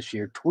bench this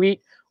year.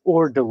 Tweet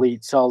or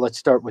delete. So let's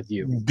start with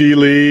you.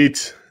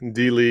 Delete.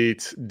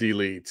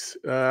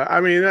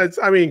 I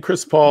mean,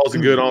 Chris Paul's a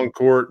good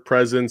on-court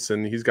presence,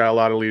 and he's got a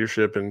lot of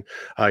leadership, and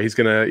he's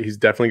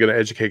definitely gonna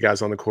educate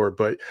guys on the court.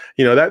 But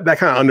that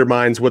kind of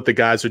undermines what the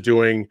guys are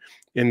doing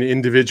in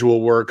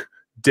individual work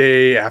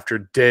day after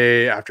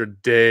day after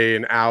day,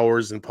 and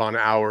hours upon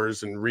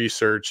hours, and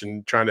research,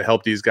 and trying to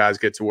help these guys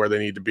get to where they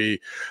need to be.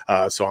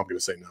 So I'm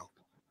gonna say no.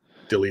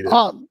 Delete it.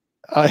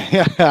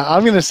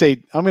 I'm gonna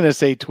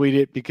say tweet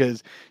it,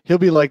 because he'll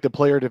be like the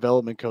player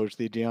development coach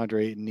that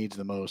DeAndre Ayton needs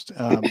the most.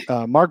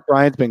 Mark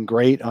Bryant's been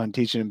great on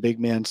teaching him big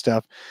man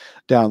stuff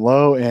down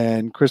low,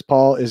 and Chris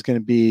Paul is going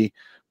to be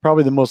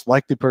probably the most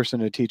likely person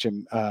to teach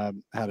him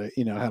how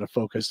to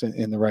focus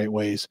in the right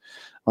ways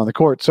on the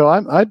court. So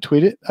I'd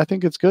tweet it. I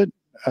think it's good.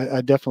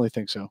 I definitely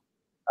think so.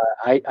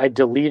 I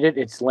delete it.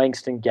 It's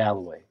Langston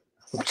Galloway.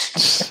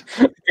 That's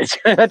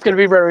going to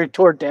be my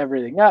retort to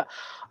everything.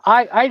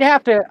 I'd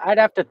have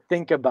to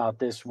think about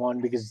this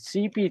one, because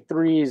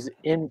CP3's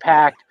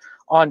impact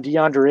on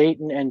DeAndre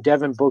Ayton and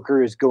Devin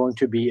Booker is going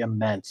to be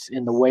immense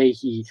in the way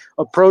he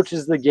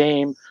approaches the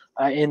game,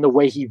 in the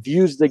way he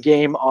views the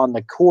game on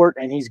the court,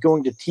 and he's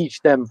going to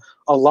teach them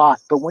a lot.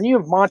 But when you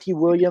have Monty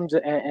Williams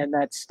and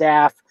that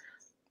staff,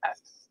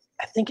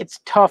 I think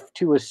it's tough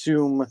to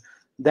assume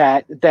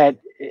that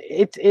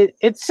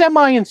it's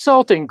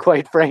semi-insulting,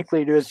 quite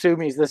frankly, to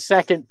assume he's the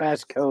second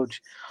best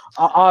coach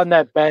on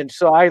that bench.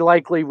 So I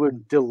likely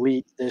would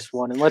delete this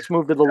one. And let's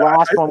move to the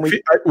last one.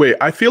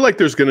 I feel like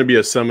there's going to be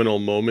a seminal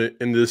moment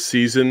in this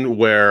season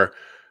where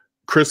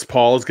Chris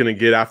Paul is going to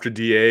get after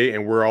DA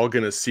and we're all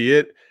going to see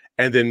it.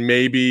 And then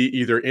maybe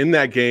either in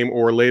that game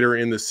or later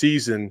in the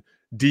season,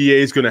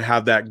 DA is going to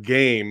have that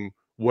game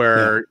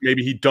where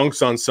maybe he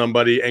dunks on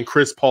somebody and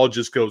Chris Paul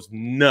just goes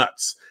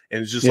nuts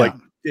and it's just like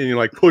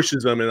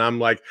pushes them. And I'm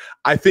like,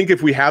 I think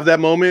if we have that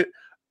moment,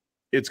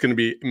 it's going to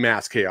be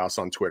mass chaos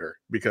on Twitter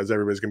because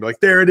everybody's going to be like,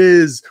 there it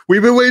is.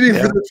 We've been waiting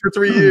for this for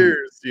 3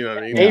 years. You know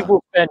what I mean? Abe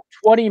will spend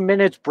 20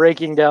 minutes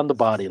breaking down the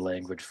body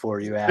language for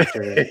you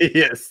after.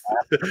 Yes.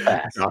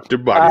 Dr.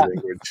 Body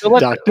Language. So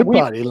Dr.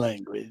 Body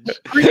Language.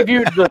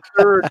 Previewed the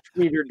third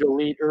tweet or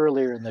delete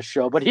earlier in the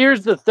show, but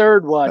here's the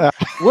third one.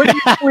 Would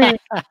you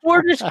tweet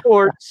Portis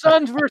Court,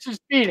 Suns versus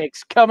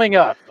Phoenix coming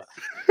up?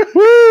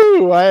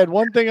 Woo! I had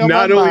one thing on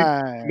my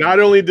mind. Not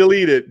only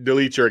delete it,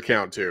 delete your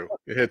account too.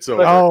 It hits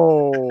over.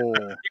 Oh.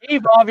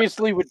 Dave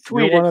obviously would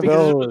tweet it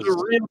because it was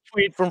a real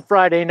tweet from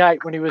Friday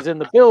night when he was in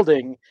the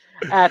building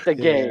at the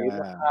game.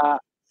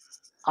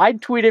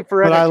 I'd tweet it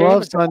for entertainment. But I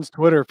love Suns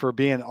Twitter for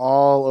being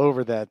all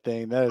over that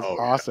thing. That is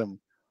awesome.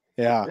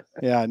 Yeah.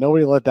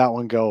 Nobody let that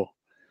one go.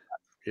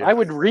 Yeah. I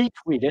would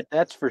retweet it,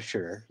 that's for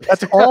sure.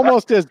 That's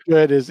almost as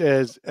good as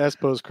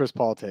Espo's Chris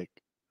Paul take.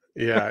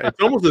 Yeah, it's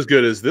almost as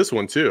good as this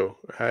one too.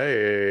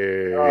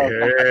 Hey.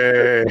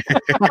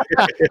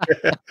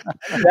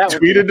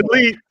 Tweet and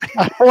delete.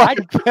 I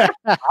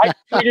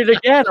tweet it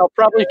again. I'll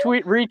probably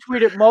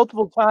retweet it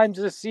multiple times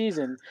this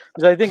season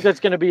because I think that's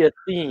going to be a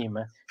theme.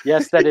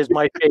 Yes, that is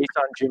my face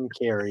on Jim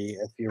Carrey,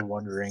 if you're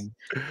wondering.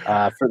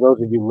 For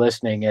those of you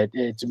listening,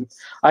 it's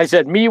I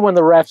said me when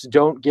the refs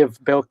don't give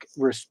Bill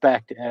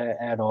respect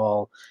at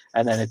all,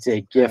 and then it's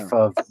a gif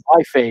of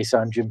my face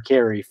on Jim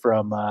Carrey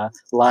from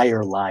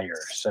Liar Liar.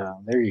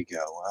 So there you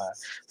go.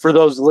 For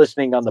those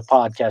listening on the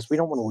podcast, we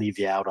don't want to leave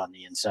you out on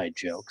the inside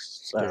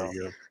jokes. So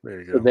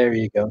there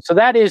you go. So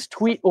that is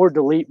tweet or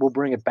delete. We'll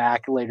bring it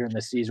back later in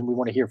the season. We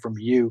want to hear from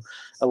you.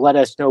 Let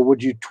us know,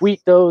 would you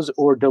tweet those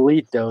or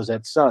delete those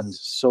at Suns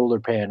Solar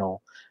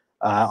Panel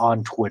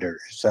on Twitter?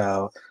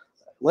 So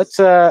let's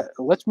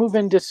move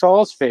into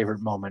Saul's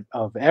favorite moment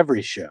of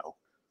every show.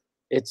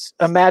 It's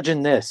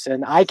Imagine This,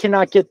 and I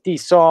cannot get the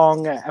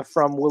song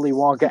from Willy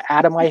Wonka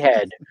out of my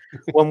head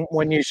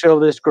when you show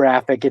this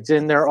graphic. It's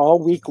in there all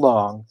week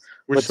long.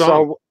 Which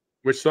song?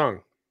 Which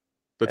song?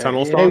 The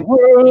Tunnel song? A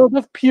world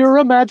of pure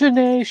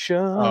imagination.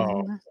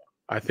 Oh,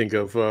 I think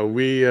of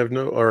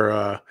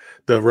the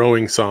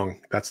rowing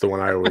song. That's the one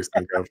I always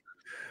think of.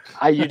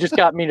 You just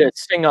got me to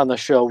sing on the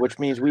show, which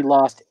means we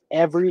lost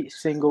every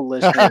single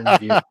listener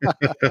interview.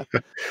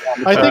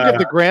 I think of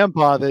the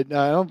grandpa that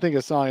I don't think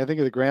a song. I think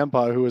of the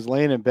grandpa who was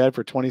laying in bed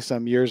for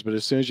 20-some years, but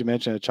as soon as you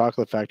mention a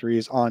chocolate factory,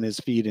 he's on his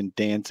feet and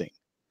dancing.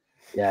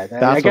 Yeah,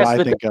 that's what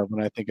I think of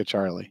when I think of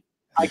Charlie.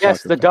 I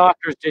guess the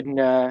doctors didn't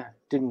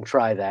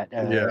try that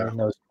in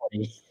those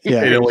 20.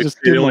 Yeah, it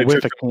only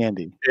whiff of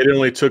candy. It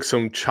only took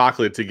some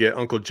chocolate to get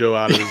Uncle Joe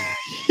out of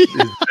his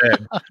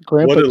bed.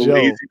 Grandpa what a Joe.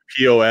 lazy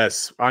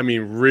POS. I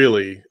mean,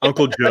 really,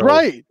 Uncle Joe.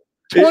 Right,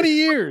 20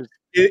 years.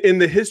 In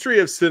the history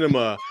of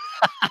cinema,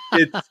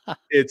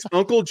 it's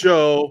Uncle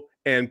Joe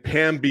and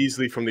Pam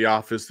Beesly from The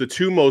Office, the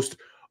two most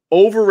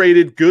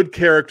overrated good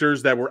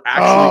characters that were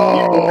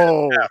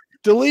actually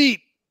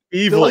delete.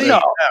 Evil.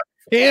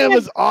 Pam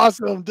is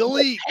awesome.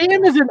 Delete.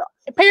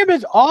 Pam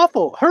is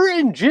awful. Her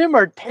and Jim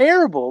are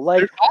terrible.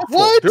 Like,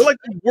 what? They're like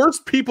the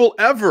worst people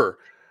ever.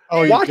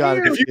 Oh, you got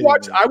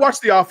it. I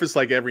watch The Office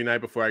like every night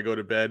before I go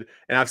to bed,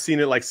 and I've seen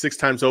it like 6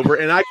 times over,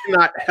 and I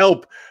cannot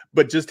help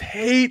but just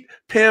hate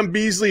Pam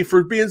Beesly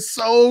for being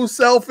so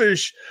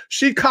selfish.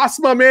 She cost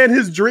my man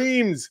his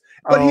dreams,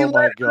 but he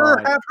let her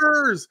have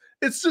hers.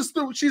 It's just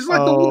she's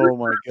like the worst. Oh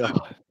my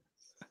God.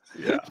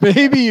 Yeah.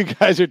 Maybe you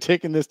guys are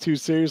taking this too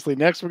seriously.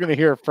 Next, we're going to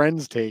hear a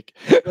Friends take.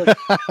 I got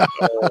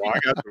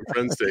some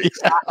Friends takes.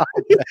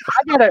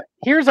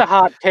 Here's a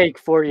hot take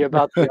for you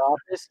about The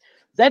Office.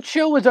 That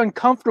show is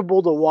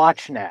uncomfortable to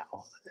watch now.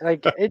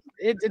 Like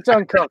it's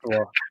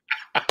uncomfortable.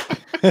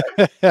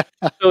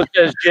 So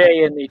says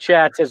Jay in the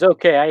chat, says,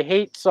 "Okay, I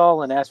hate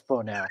Saul and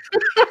Espo now."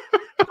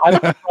 I'm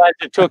surprised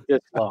it took this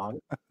long.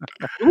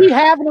 Do we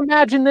have an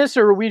Imagine This,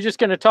 or are we just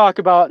going to talk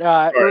about?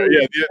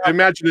 The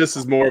Imagine This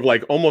is more of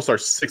like almost our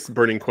 6th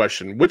burning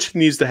question. Which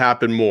needs to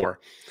happen more?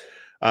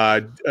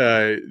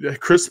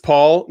 Chris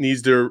Paul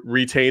needs to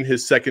retain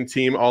his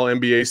second-team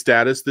All-NBA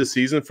status this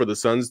season for the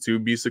Suns to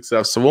be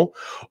successful,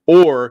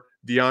 or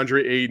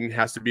DeAndre Ayton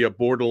has to be a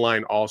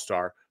borderline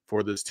All-Star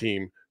for this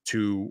team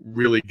to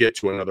really get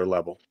to another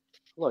level.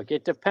 Look,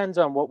 it depends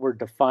on what we're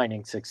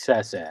defining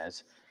success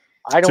as.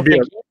 I don't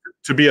think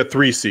to be a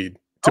 3 seed.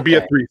 Be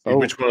a 3 seed,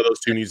 which one of those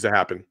two needs to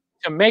happen?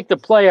 To make the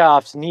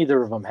playoffs,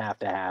 neither of them have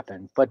to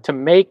happen. But to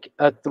make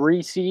a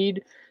 3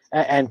 seed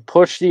and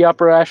push the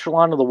upper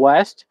echelon of the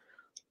West,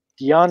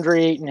 DeAndre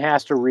Ayton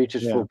has to reach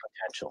his full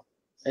potential.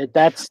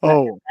 That's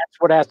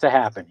what has to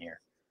happen here.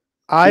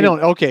 So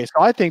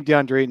I think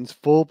DeAndre Ayton's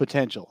full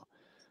potential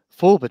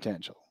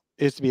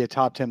is to be a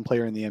top 10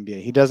 player in the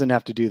NBA. He doesn't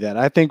have to do that.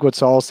 I think what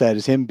Saul said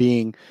is him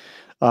being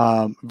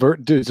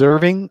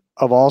deserving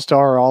of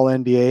All-Star or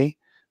All-NBA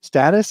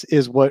status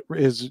is what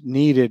is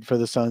needed for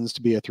the Suns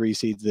to be a 3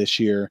 seed this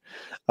year,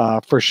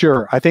 for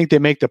sure. I think they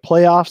make the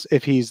playoffs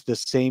if he's the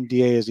same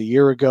DA as a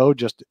year ago,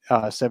 just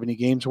 70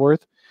 games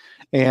worth,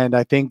 and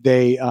I think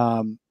they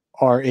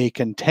are a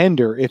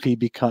contender if he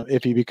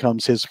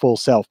becomes his full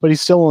self. But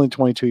he's still only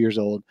 22 years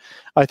old.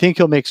 I think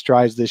he'll make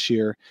strides this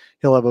year.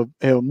 He'll have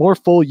a more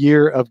full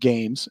year of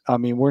games. I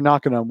mean, we're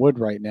knocking on wood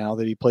right now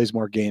that he plays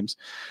more games,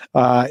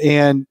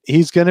 and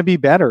he's going to be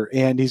better,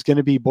 and he's going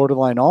to be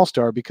borderline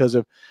all-star because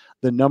of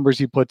the numbers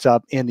he puts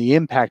up and the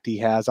impact he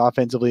has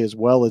offensively as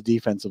well as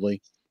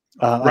defensively.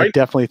 I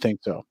definitely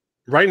think so.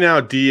 Right now,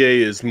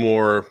 DA is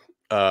more,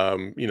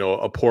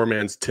 a poor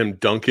man's Tim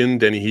Duncan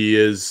than he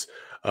is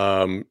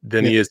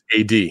he is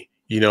AD.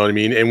 You know what I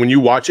mean? And when you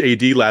watch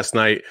AD last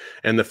night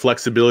and the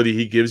flexibility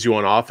he gives you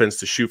on offense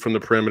to shoot from the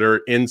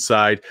perimeter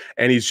inside,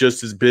 and he's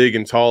just as big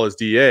and tall as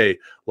DA,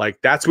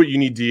 like that's what you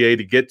need DA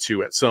to get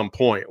to at some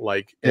point.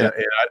 Like, and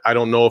I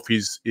don't know if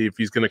he's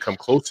going to come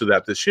close to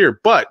that this year,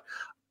 but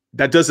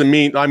that doesn't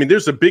mean,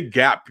 there's a big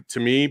gap to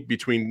me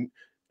between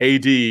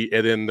AD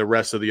and then the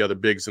rest of the other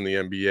bigs in the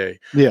NBA.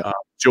 Yeah.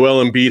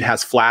 Joel Embiid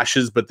has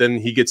flashes, but then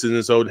he gets in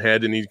his own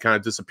head and he kind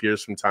of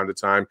disappears from time to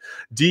time.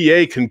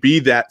 DA can be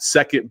that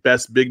second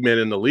best big man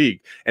in the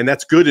league, and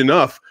that's good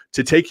enough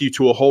to take you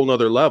to a whole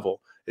nother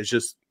level. It's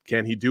just,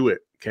 can he do it?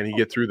 Can he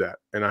get through that?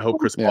 And I hope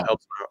Chris Paul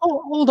helps him out.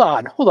 Oh,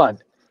 hold on.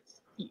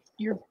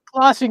 You're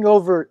glossing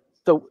over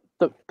the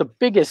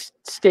biggest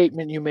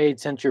statement you made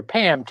since your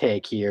Pam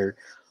take here.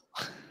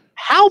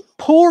 How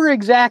poor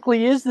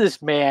exactly is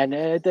this man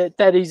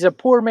that he's a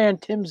poor man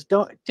Tim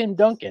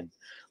Duncan?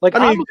 Like,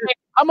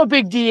 I'm a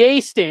big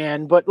DA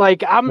stan, but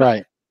like I'm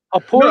a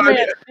poor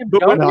man.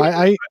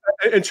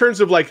 In terms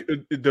of like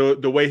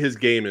the way his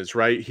game is,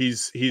 right?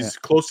 He's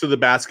close to the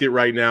basket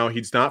right now.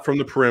 He's not from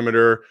the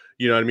perimeter.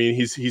 You know what I mean?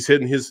 He's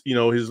hitting his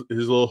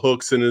little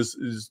hooks and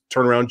his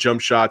turnaround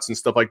jump shots and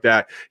stuff like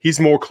that. He's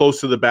more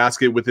close to the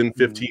basket within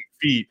 15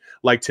 feet,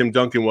 like Tim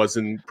Duncan was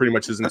in pretty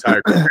much his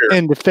entire career.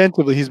 And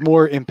defensively, he's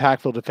more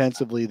impactful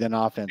defensively than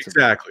offensively.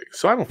 Exactly.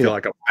 So I don't feel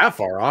like I'm that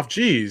far off.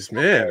 Jeez,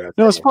 man.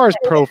 No, as far as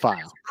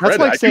profile, that's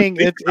like saying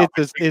it's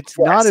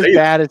not as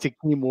bad as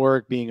Hakeem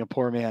Warwick being a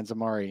poor man's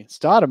Amari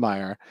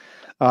Stoudemire,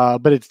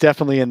 but it's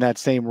definitely in that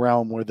same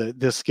realm where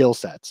the skill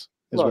sets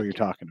is what you're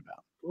talking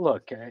about.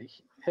 Look,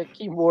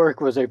 Hakeem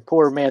Warwick was a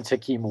poor man's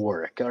Hakeem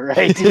Warwick. All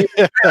right.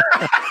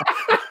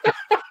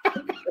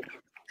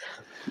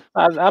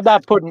 I'm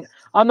not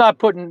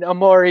putting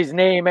Amari's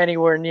name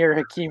anywhere near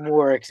Hakeem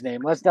Warwick's name.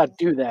 Let's not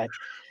do that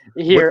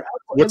here.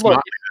 Let's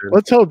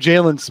hope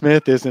Jalen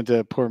Smith isn't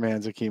a poor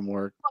man's Hakeem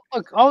Warwick.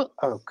 Look, oh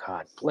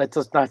God, let's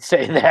not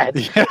say that.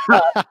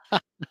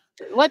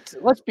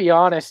 Let's be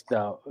honest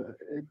though.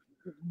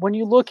 When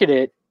you look at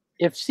it,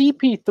 if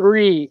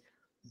CP3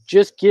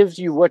 just gives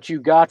you what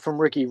you got from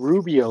Ricky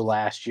Rubio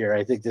last year,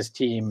 I think this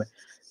team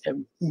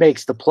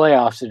makes the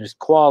playoffs in its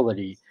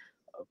quality.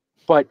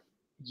 But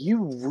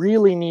you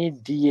really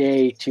need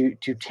DA to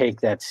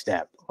take that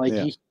step. Like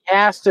he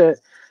has to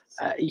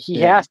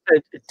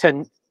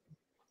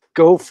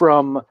go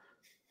from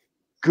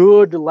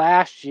good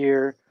last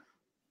year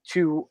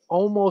to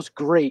almost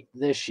great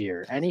this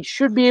year, and he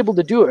should be able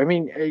to do it. I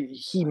mean,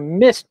 he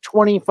missed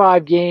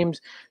 25 games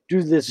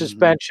due to the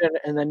suspension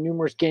and then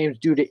numerous games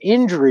due to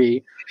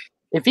injury.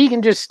 If he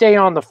can just stay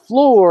on the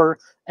floor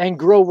and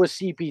grow with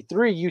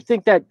CP3, you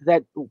think that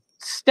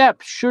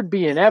step should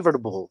be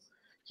inevitable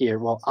here.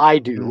 Well, I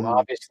do.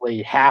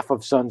 Obviously, half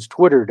of Suns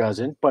Twitter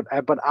doesn't, but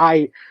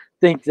I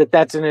think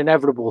that's an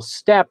inevitable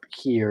step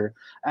here,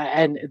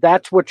 and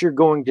that's what you're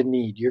going to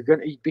need.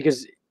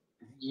 Because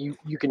you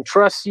can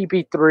trust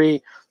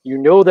CP3. You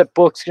know that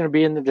Book's going to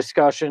be in the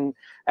discussion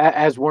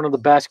as one of the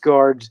best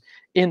guards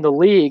in the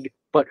league.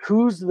 But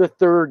who's the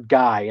third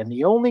guy? And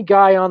the only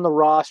guy on the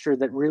roster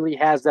that really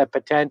has that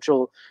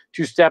potential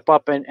to step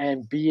up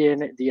and be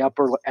in the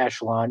upper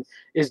echelon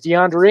is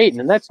DeAndre Ayton.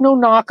 And that's no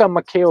knock on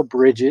Mikal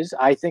Bridges.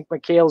 I think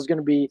Mikal is going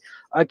to be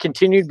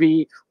continue to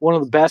be one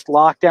of the best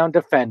lockdown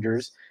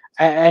defenders.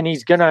 And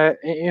he's going to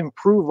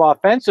improve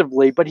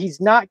offensively, but he's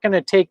not going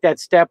to take that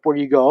step where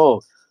you go,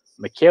 oh,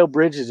 Mikal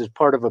Bridges is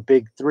part of a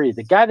big three.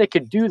 The guy that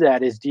could do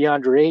that is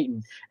DeAndre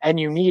Ayton, and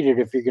you need it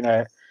if you're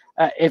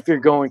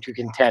going to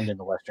contend in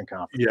the Western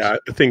Conference. Yeah,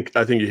 I think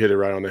you hit it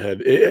right on the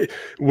head.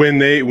 When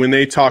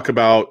they talk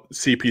about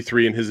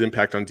CP3 and his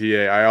impact on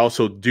DA, I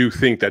also do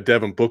think that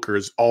Devin Booker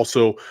is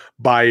also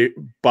by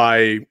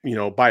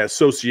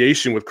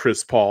association with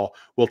Chris Paul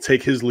will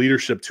take his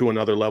leadership to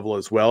another level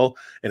as well.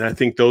 And I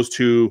think those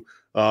two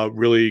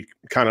really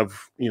kind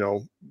of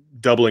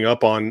doubling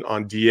up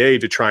on DA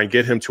to try and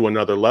get him to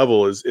another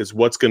level is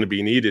what's going to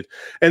be needed.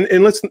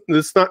 And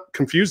let's not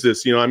confuse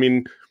this.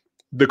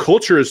 The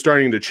culture is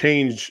starting to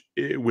change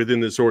within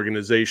this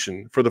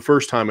organization for the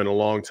first time in a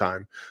long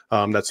time.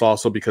 That's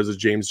also because of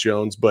James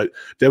Jones, but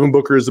Devin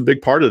Booker is a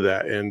big part of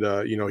that. And,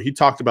 he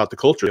talked about the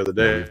culture the other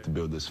day. We have to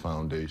build this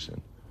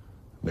foundation,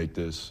 make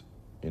this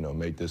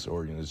make this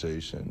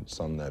organization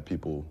something that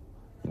people,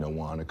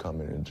 want to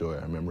come and enjoy.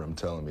 I remember him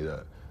telling me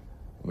that,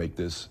 make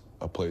this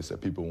a place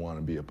that people want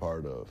to be a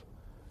part of.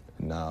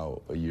 And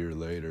now, a year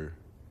later,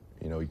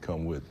 he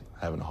come with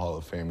having a Hall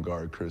of Fame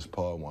guard, Chris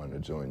Paul, wanting to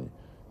join you,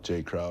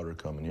 Jay Crowder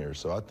coming here.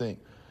 So I think,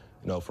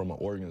 from an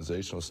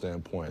organizational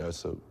standpoint,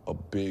 that's a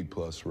big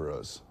plus for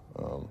us.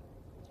 Or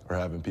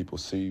having people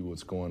see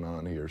what's going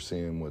on here,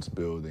 seeing what's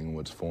building,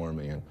 what's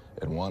forming,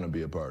 and want to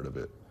be a part of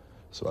it.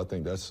 So I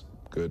think that's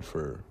good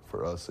for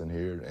us in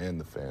here and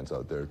the fans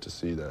out there to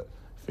see that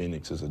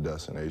Phoenix is a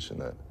destination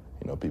that,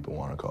 people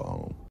want to call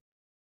home.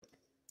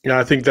 Yeah,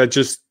 I think that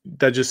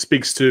just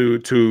speaks to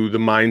the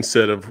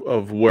mindset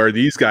of where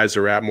these guys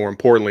are at, more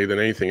importantly than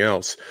anything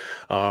else.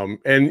 And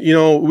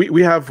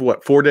we have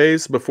 4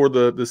 days before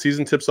the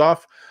season tips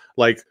off.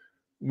 Like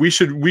we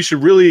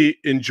should really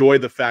enjoy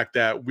the fact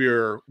that we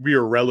are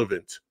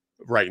relevant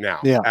right now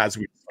as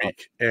we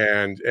speak,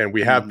 and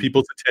we have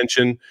people's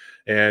attention,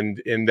 and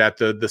in that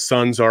the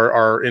Suns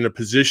are in a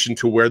position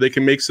to where they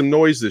can make some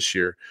noise this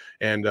year.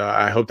 And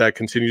I hope that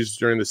continues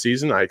during the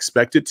season. I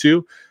expect it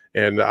to.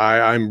 And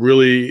I'm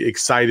really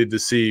excited to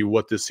see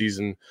what this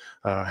season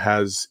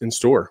has in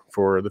store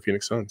for the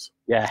Phoenix Suns.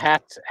 Yeah,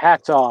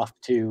 hats off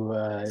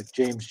to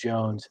James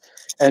Jones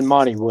and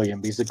Monty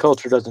Williams, because the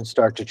culture doesn't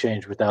start to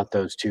change without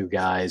those two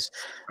guys.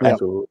 Yep.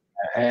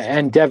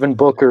 And Devin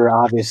Booker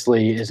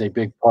obviously is a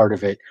big part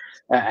of it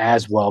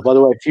as well. By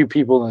the way, a few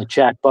people in the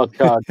chat, Buck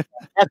Dog,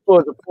 that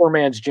was a poor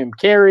man's Jim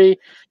Carrey,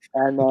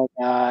 and then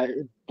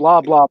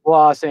blah, blah,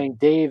 blah, saying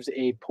Dave's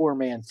a poor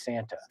man's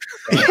Santa.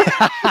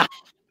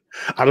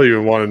 I don't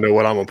even want to know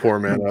what I'm a poor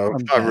man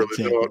of. I really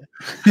don't.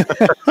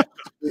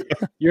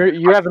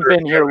 You haven't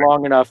been here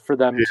long enough for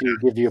them to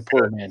give you a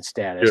poor man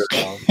status.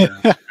 So,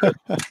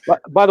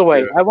 by the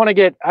way, I want to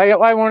get. I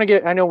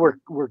know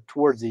we're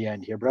towards the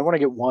end here, but I want to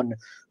get one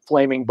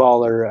Flaming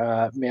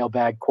Baller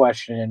mailbag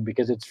question in,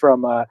 because it's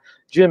from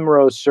Jim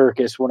Rose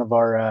Circus, one of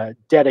our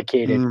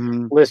dedicated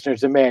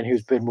listeners, a man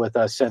who's been with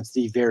us since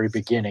the very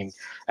beginning,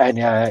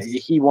 and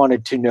he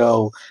wanted to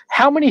know,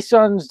 how many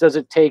Suns does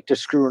it take to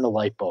screw in a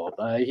light bulb?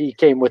 He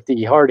came with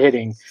the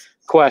hard-hitting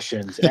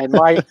questions, and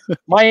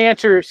my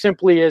answer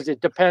simply is,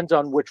 it depends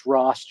on which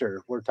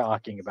roster we're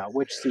talking about,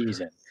 which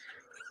season.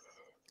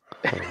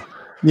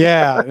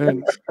 Yeah.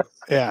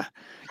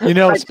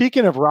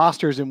 Speaking of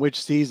rosters in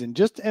which season,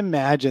 just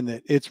imagine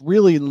that it's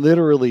really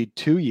literally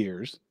 2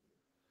 years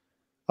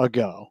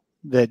ago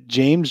that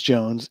James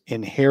Jones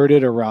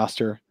inherited a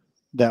roster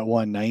that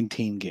won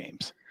 19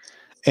 games.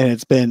 And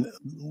it's been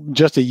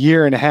just a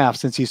year and a half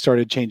since he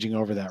started changing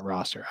over that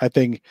roster. I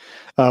think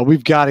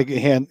we've got to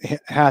get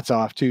hats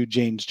off to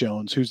James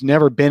Jones, who's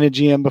never been a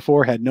GM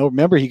before,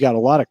 remember he got a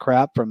lot of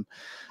crap from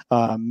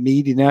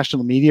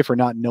national media for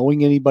not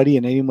knowing anybody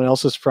in anyone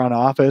else's front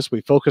office.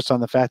 We focused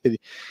on the fact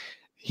that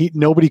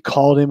nobody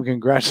called him,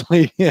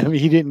 congratulated him.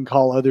 He didn't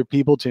call other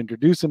people to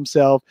introduce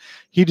himself.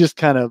 He just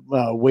kind of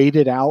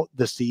waited out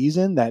the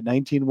season, that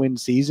 19-win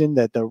season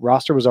that the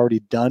roster was already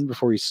done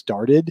before he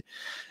started.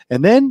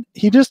 And then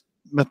he just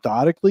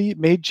methodically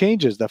made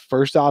changes. The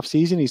first off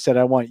season, he said,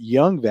 I want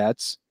young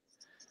vets.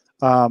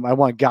 I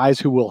want guys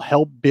who will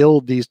help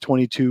build these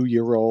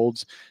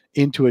 22-year-olds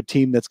into a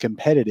team that's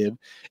competitive.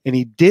 And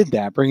he did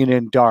that, bringing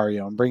in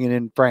Dario and bringing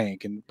in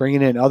Frank and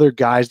bringing in other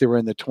guys that were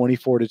in the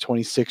 24 to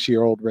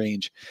 26-year-old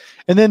range.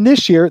 And then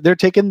this year, they're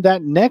taking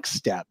that next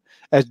step,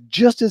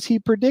 just as he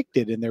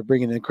predicted, and they're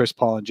bringing in Chris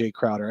Paul and Jay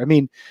Crowder. I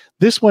mean,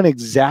 this went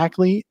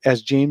exactly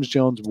as James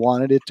Jones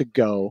wanted it to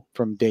go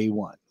from day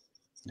one.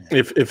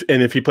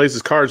 If he plays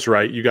his cards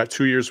right, you got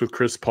 2 years with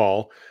Chris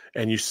Paul,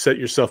 and you set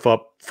yourself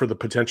up for the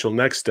potential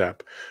next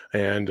step.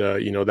 And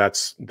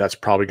that's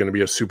probably going to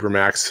be a super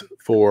max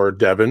for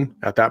Devin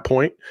at that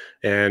point,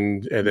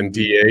 and then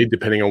DA,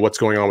 depending on what's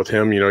going on with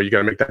him. You got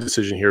to make that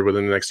decision here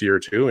within the next year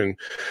or two. And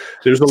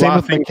there's a lot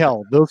of things.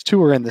 Mikal. Those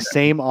two are in the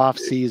same off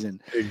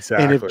season.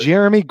 Exactly. And if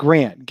Jeremy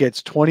Grant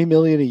gets $20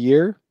 million a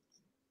year,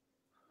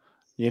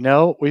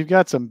 we've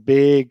got some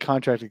big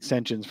contract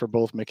extensions for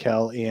both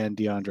Mikal and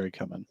DeAndre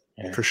coming.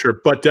 For sure.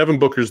 But Devin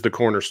Booker's the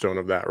cornerstone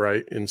of that,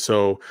 right? And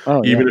so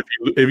even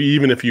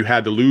if you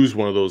had to lose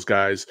one of those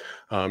guys,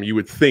 you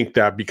would think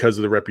that because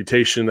of the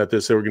reputation that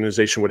this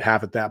organization would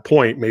have at that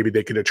point, maybe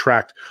they could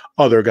attract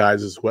other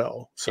guys as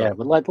well. So yeah,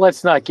 but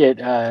let's not get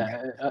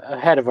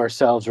ahead of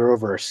ourselves or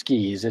over our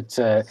skis. It's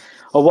a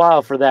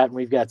while for that, and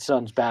we've got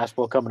Suns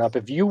basketball coming up.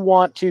 If you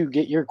want to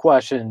get your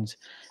questions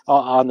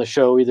on the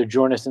show, either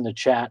join us in the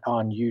chat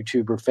on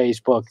YouTube or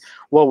Facebook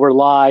while we're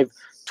live.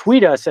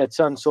 Tweet us at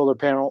Sun Solar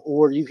Panel,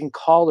 or you can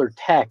call or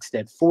text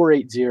at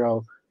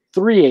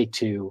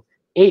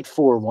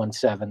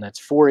 480-382-8417. That's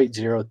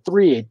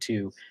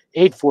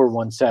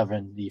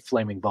 480-382-8417, the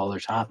Flaming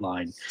Ballers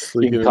hotline.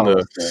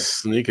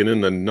 Sneaking in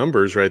the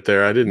numbers right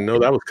there. I didn't know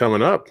that was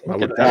coming up. I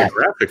would have a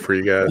graphic for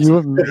you guys.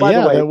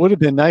 That would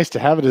have been nice to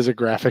have it as a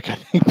graphic, I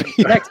think.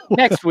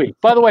 next week.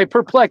 By the way,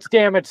 Perplex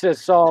Damage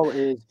says Saul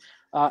is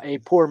a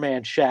poor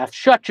man's Shaft.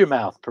 Shut your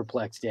mouth,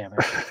 Perplex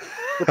Damage.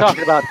 We're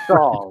talking about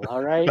Saul,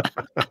 all right?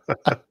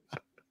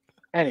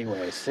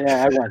 Anyways,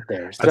 yeah, I went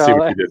there. So, I see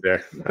what you did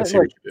there. I see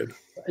what you did.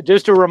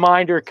 Just a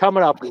reminder,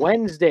 coming up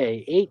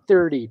Wednesday,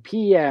 8:30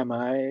 p.m.,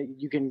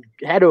 you can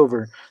head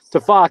over to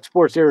Fox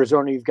Sports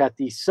Arizona. You've got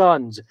the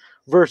Suns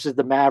versus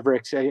the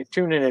Mavericks.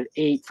 Tune in at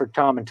 8 for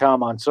Tom and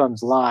Tom on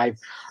Suns Live.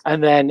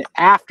 And then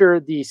after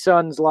the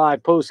Suns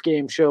Live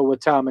post-game show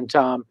with Tom and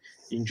Tom,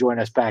 you can join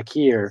us back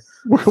here.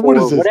 What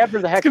is this? Whatever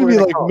the heck it's going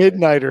to be like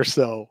midnight or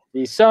so.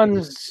 The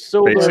Suns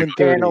Solar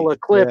Panel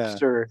Eclipse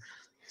yeah. or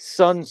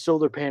Suns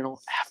Solar Panel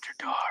After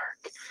Dark.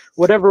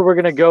 Whatever we're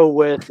going to go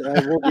with,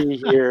 we'll be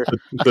here.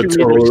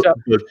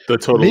 The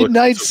total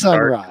midnight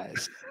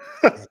sunrise.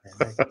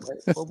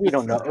 Well, we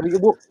don't know.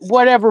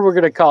 Whatever we're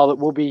going to call it,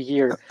 we'll be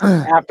here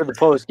after the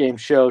post-game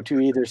show to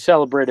either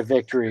celebrate a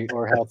victory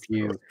or help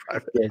you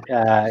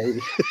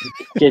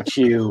get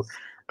you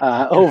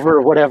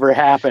over whatever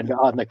happened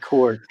on the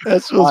court.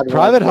 That's was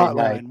private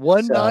hotline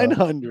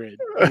 1-900.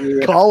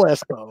 Yeah. Call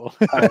Espo.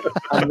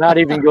 I'm not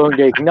even going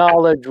to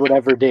acknowledge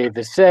whatever Dave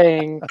is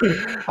saying.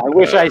 I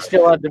wish I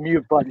still had the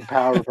mute button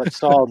power, but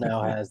Saul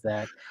now has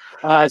that.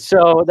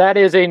 So that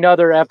is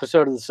another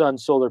episode of the Sun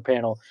Solar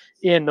Panel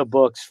in the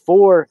books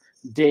for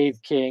Dave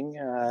King.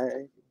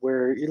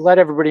 Where you let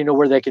everybody know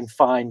where they can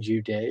find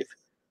you, Dave.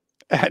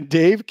 At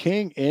Dave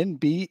King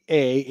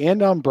NBA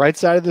and on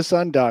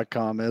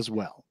brightsideofthesun.com as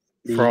well.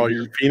 For all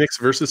your Phoenix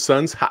versus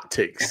Suns hot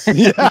takes.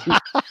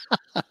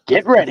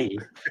 Get ready.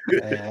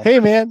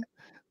 Hey, man.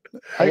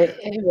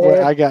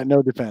 I got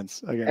no defense.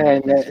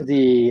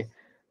 The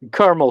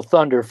Carmel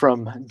Thunder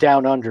from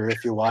down under,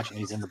 if you're watching,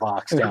 he's in the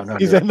box down under.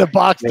 He's in the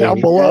box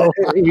down below.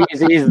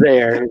 He's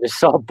there. There's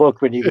Saul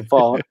Bookman. You can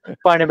find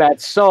him at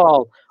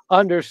Saul_Bookman.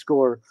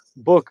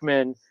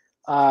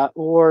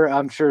 Or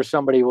I'm sure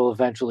somebody will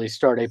eventually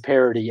start a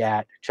parody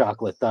at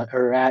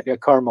or at a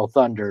Carmel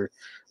Thunder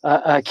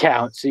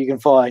account, so you can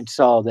find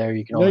Saul there.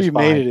 You can always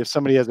made it if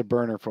somebody has a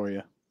burner for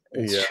you.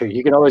 It's true.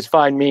 You can always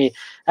find me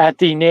at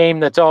the name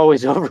that's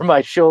always over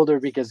my shoulder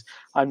because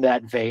I'm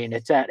that vain.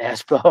 It's at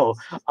Espo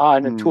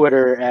on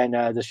Twitter and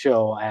the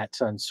show at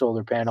Sun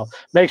Solar Panel.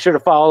 Make sure to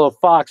follow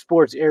Fox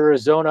Sports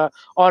Arizona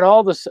on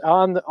all the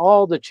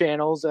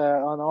channels,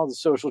 on all the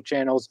social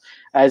channels,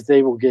 as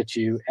they will get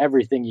you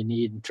everything you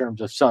need in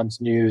terms of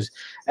Suns news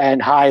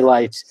and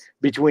highlights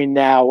between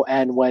now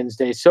and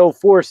Wednesday. So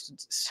for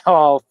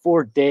Saul,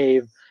 for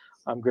Dave,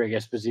 I'm Greg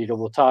Esposito.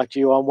 We'll talk to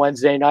you on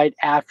Wednesday night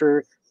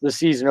after the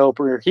season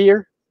opener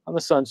here on the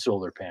Sun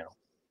Solar Panel.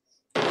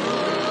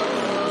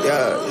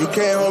 Yeah, you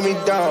can't hold me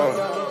down.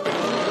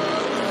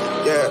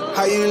 Yeah,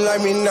 how you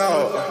like me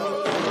now?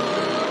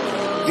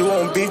 You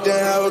want beef, then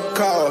have a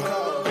call.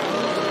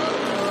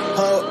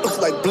 Looks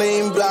like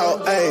bling blow,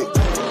 ayy.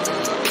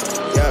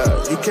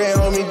 Yeah, you can't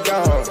hold me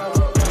down.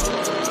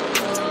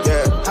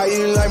 Yeah, how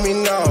you like me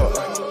now?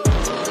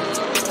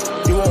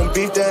 You want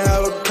beef, then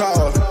have a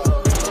call.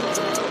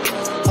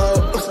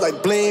 Looks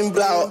like bling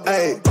blow,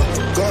 ayy.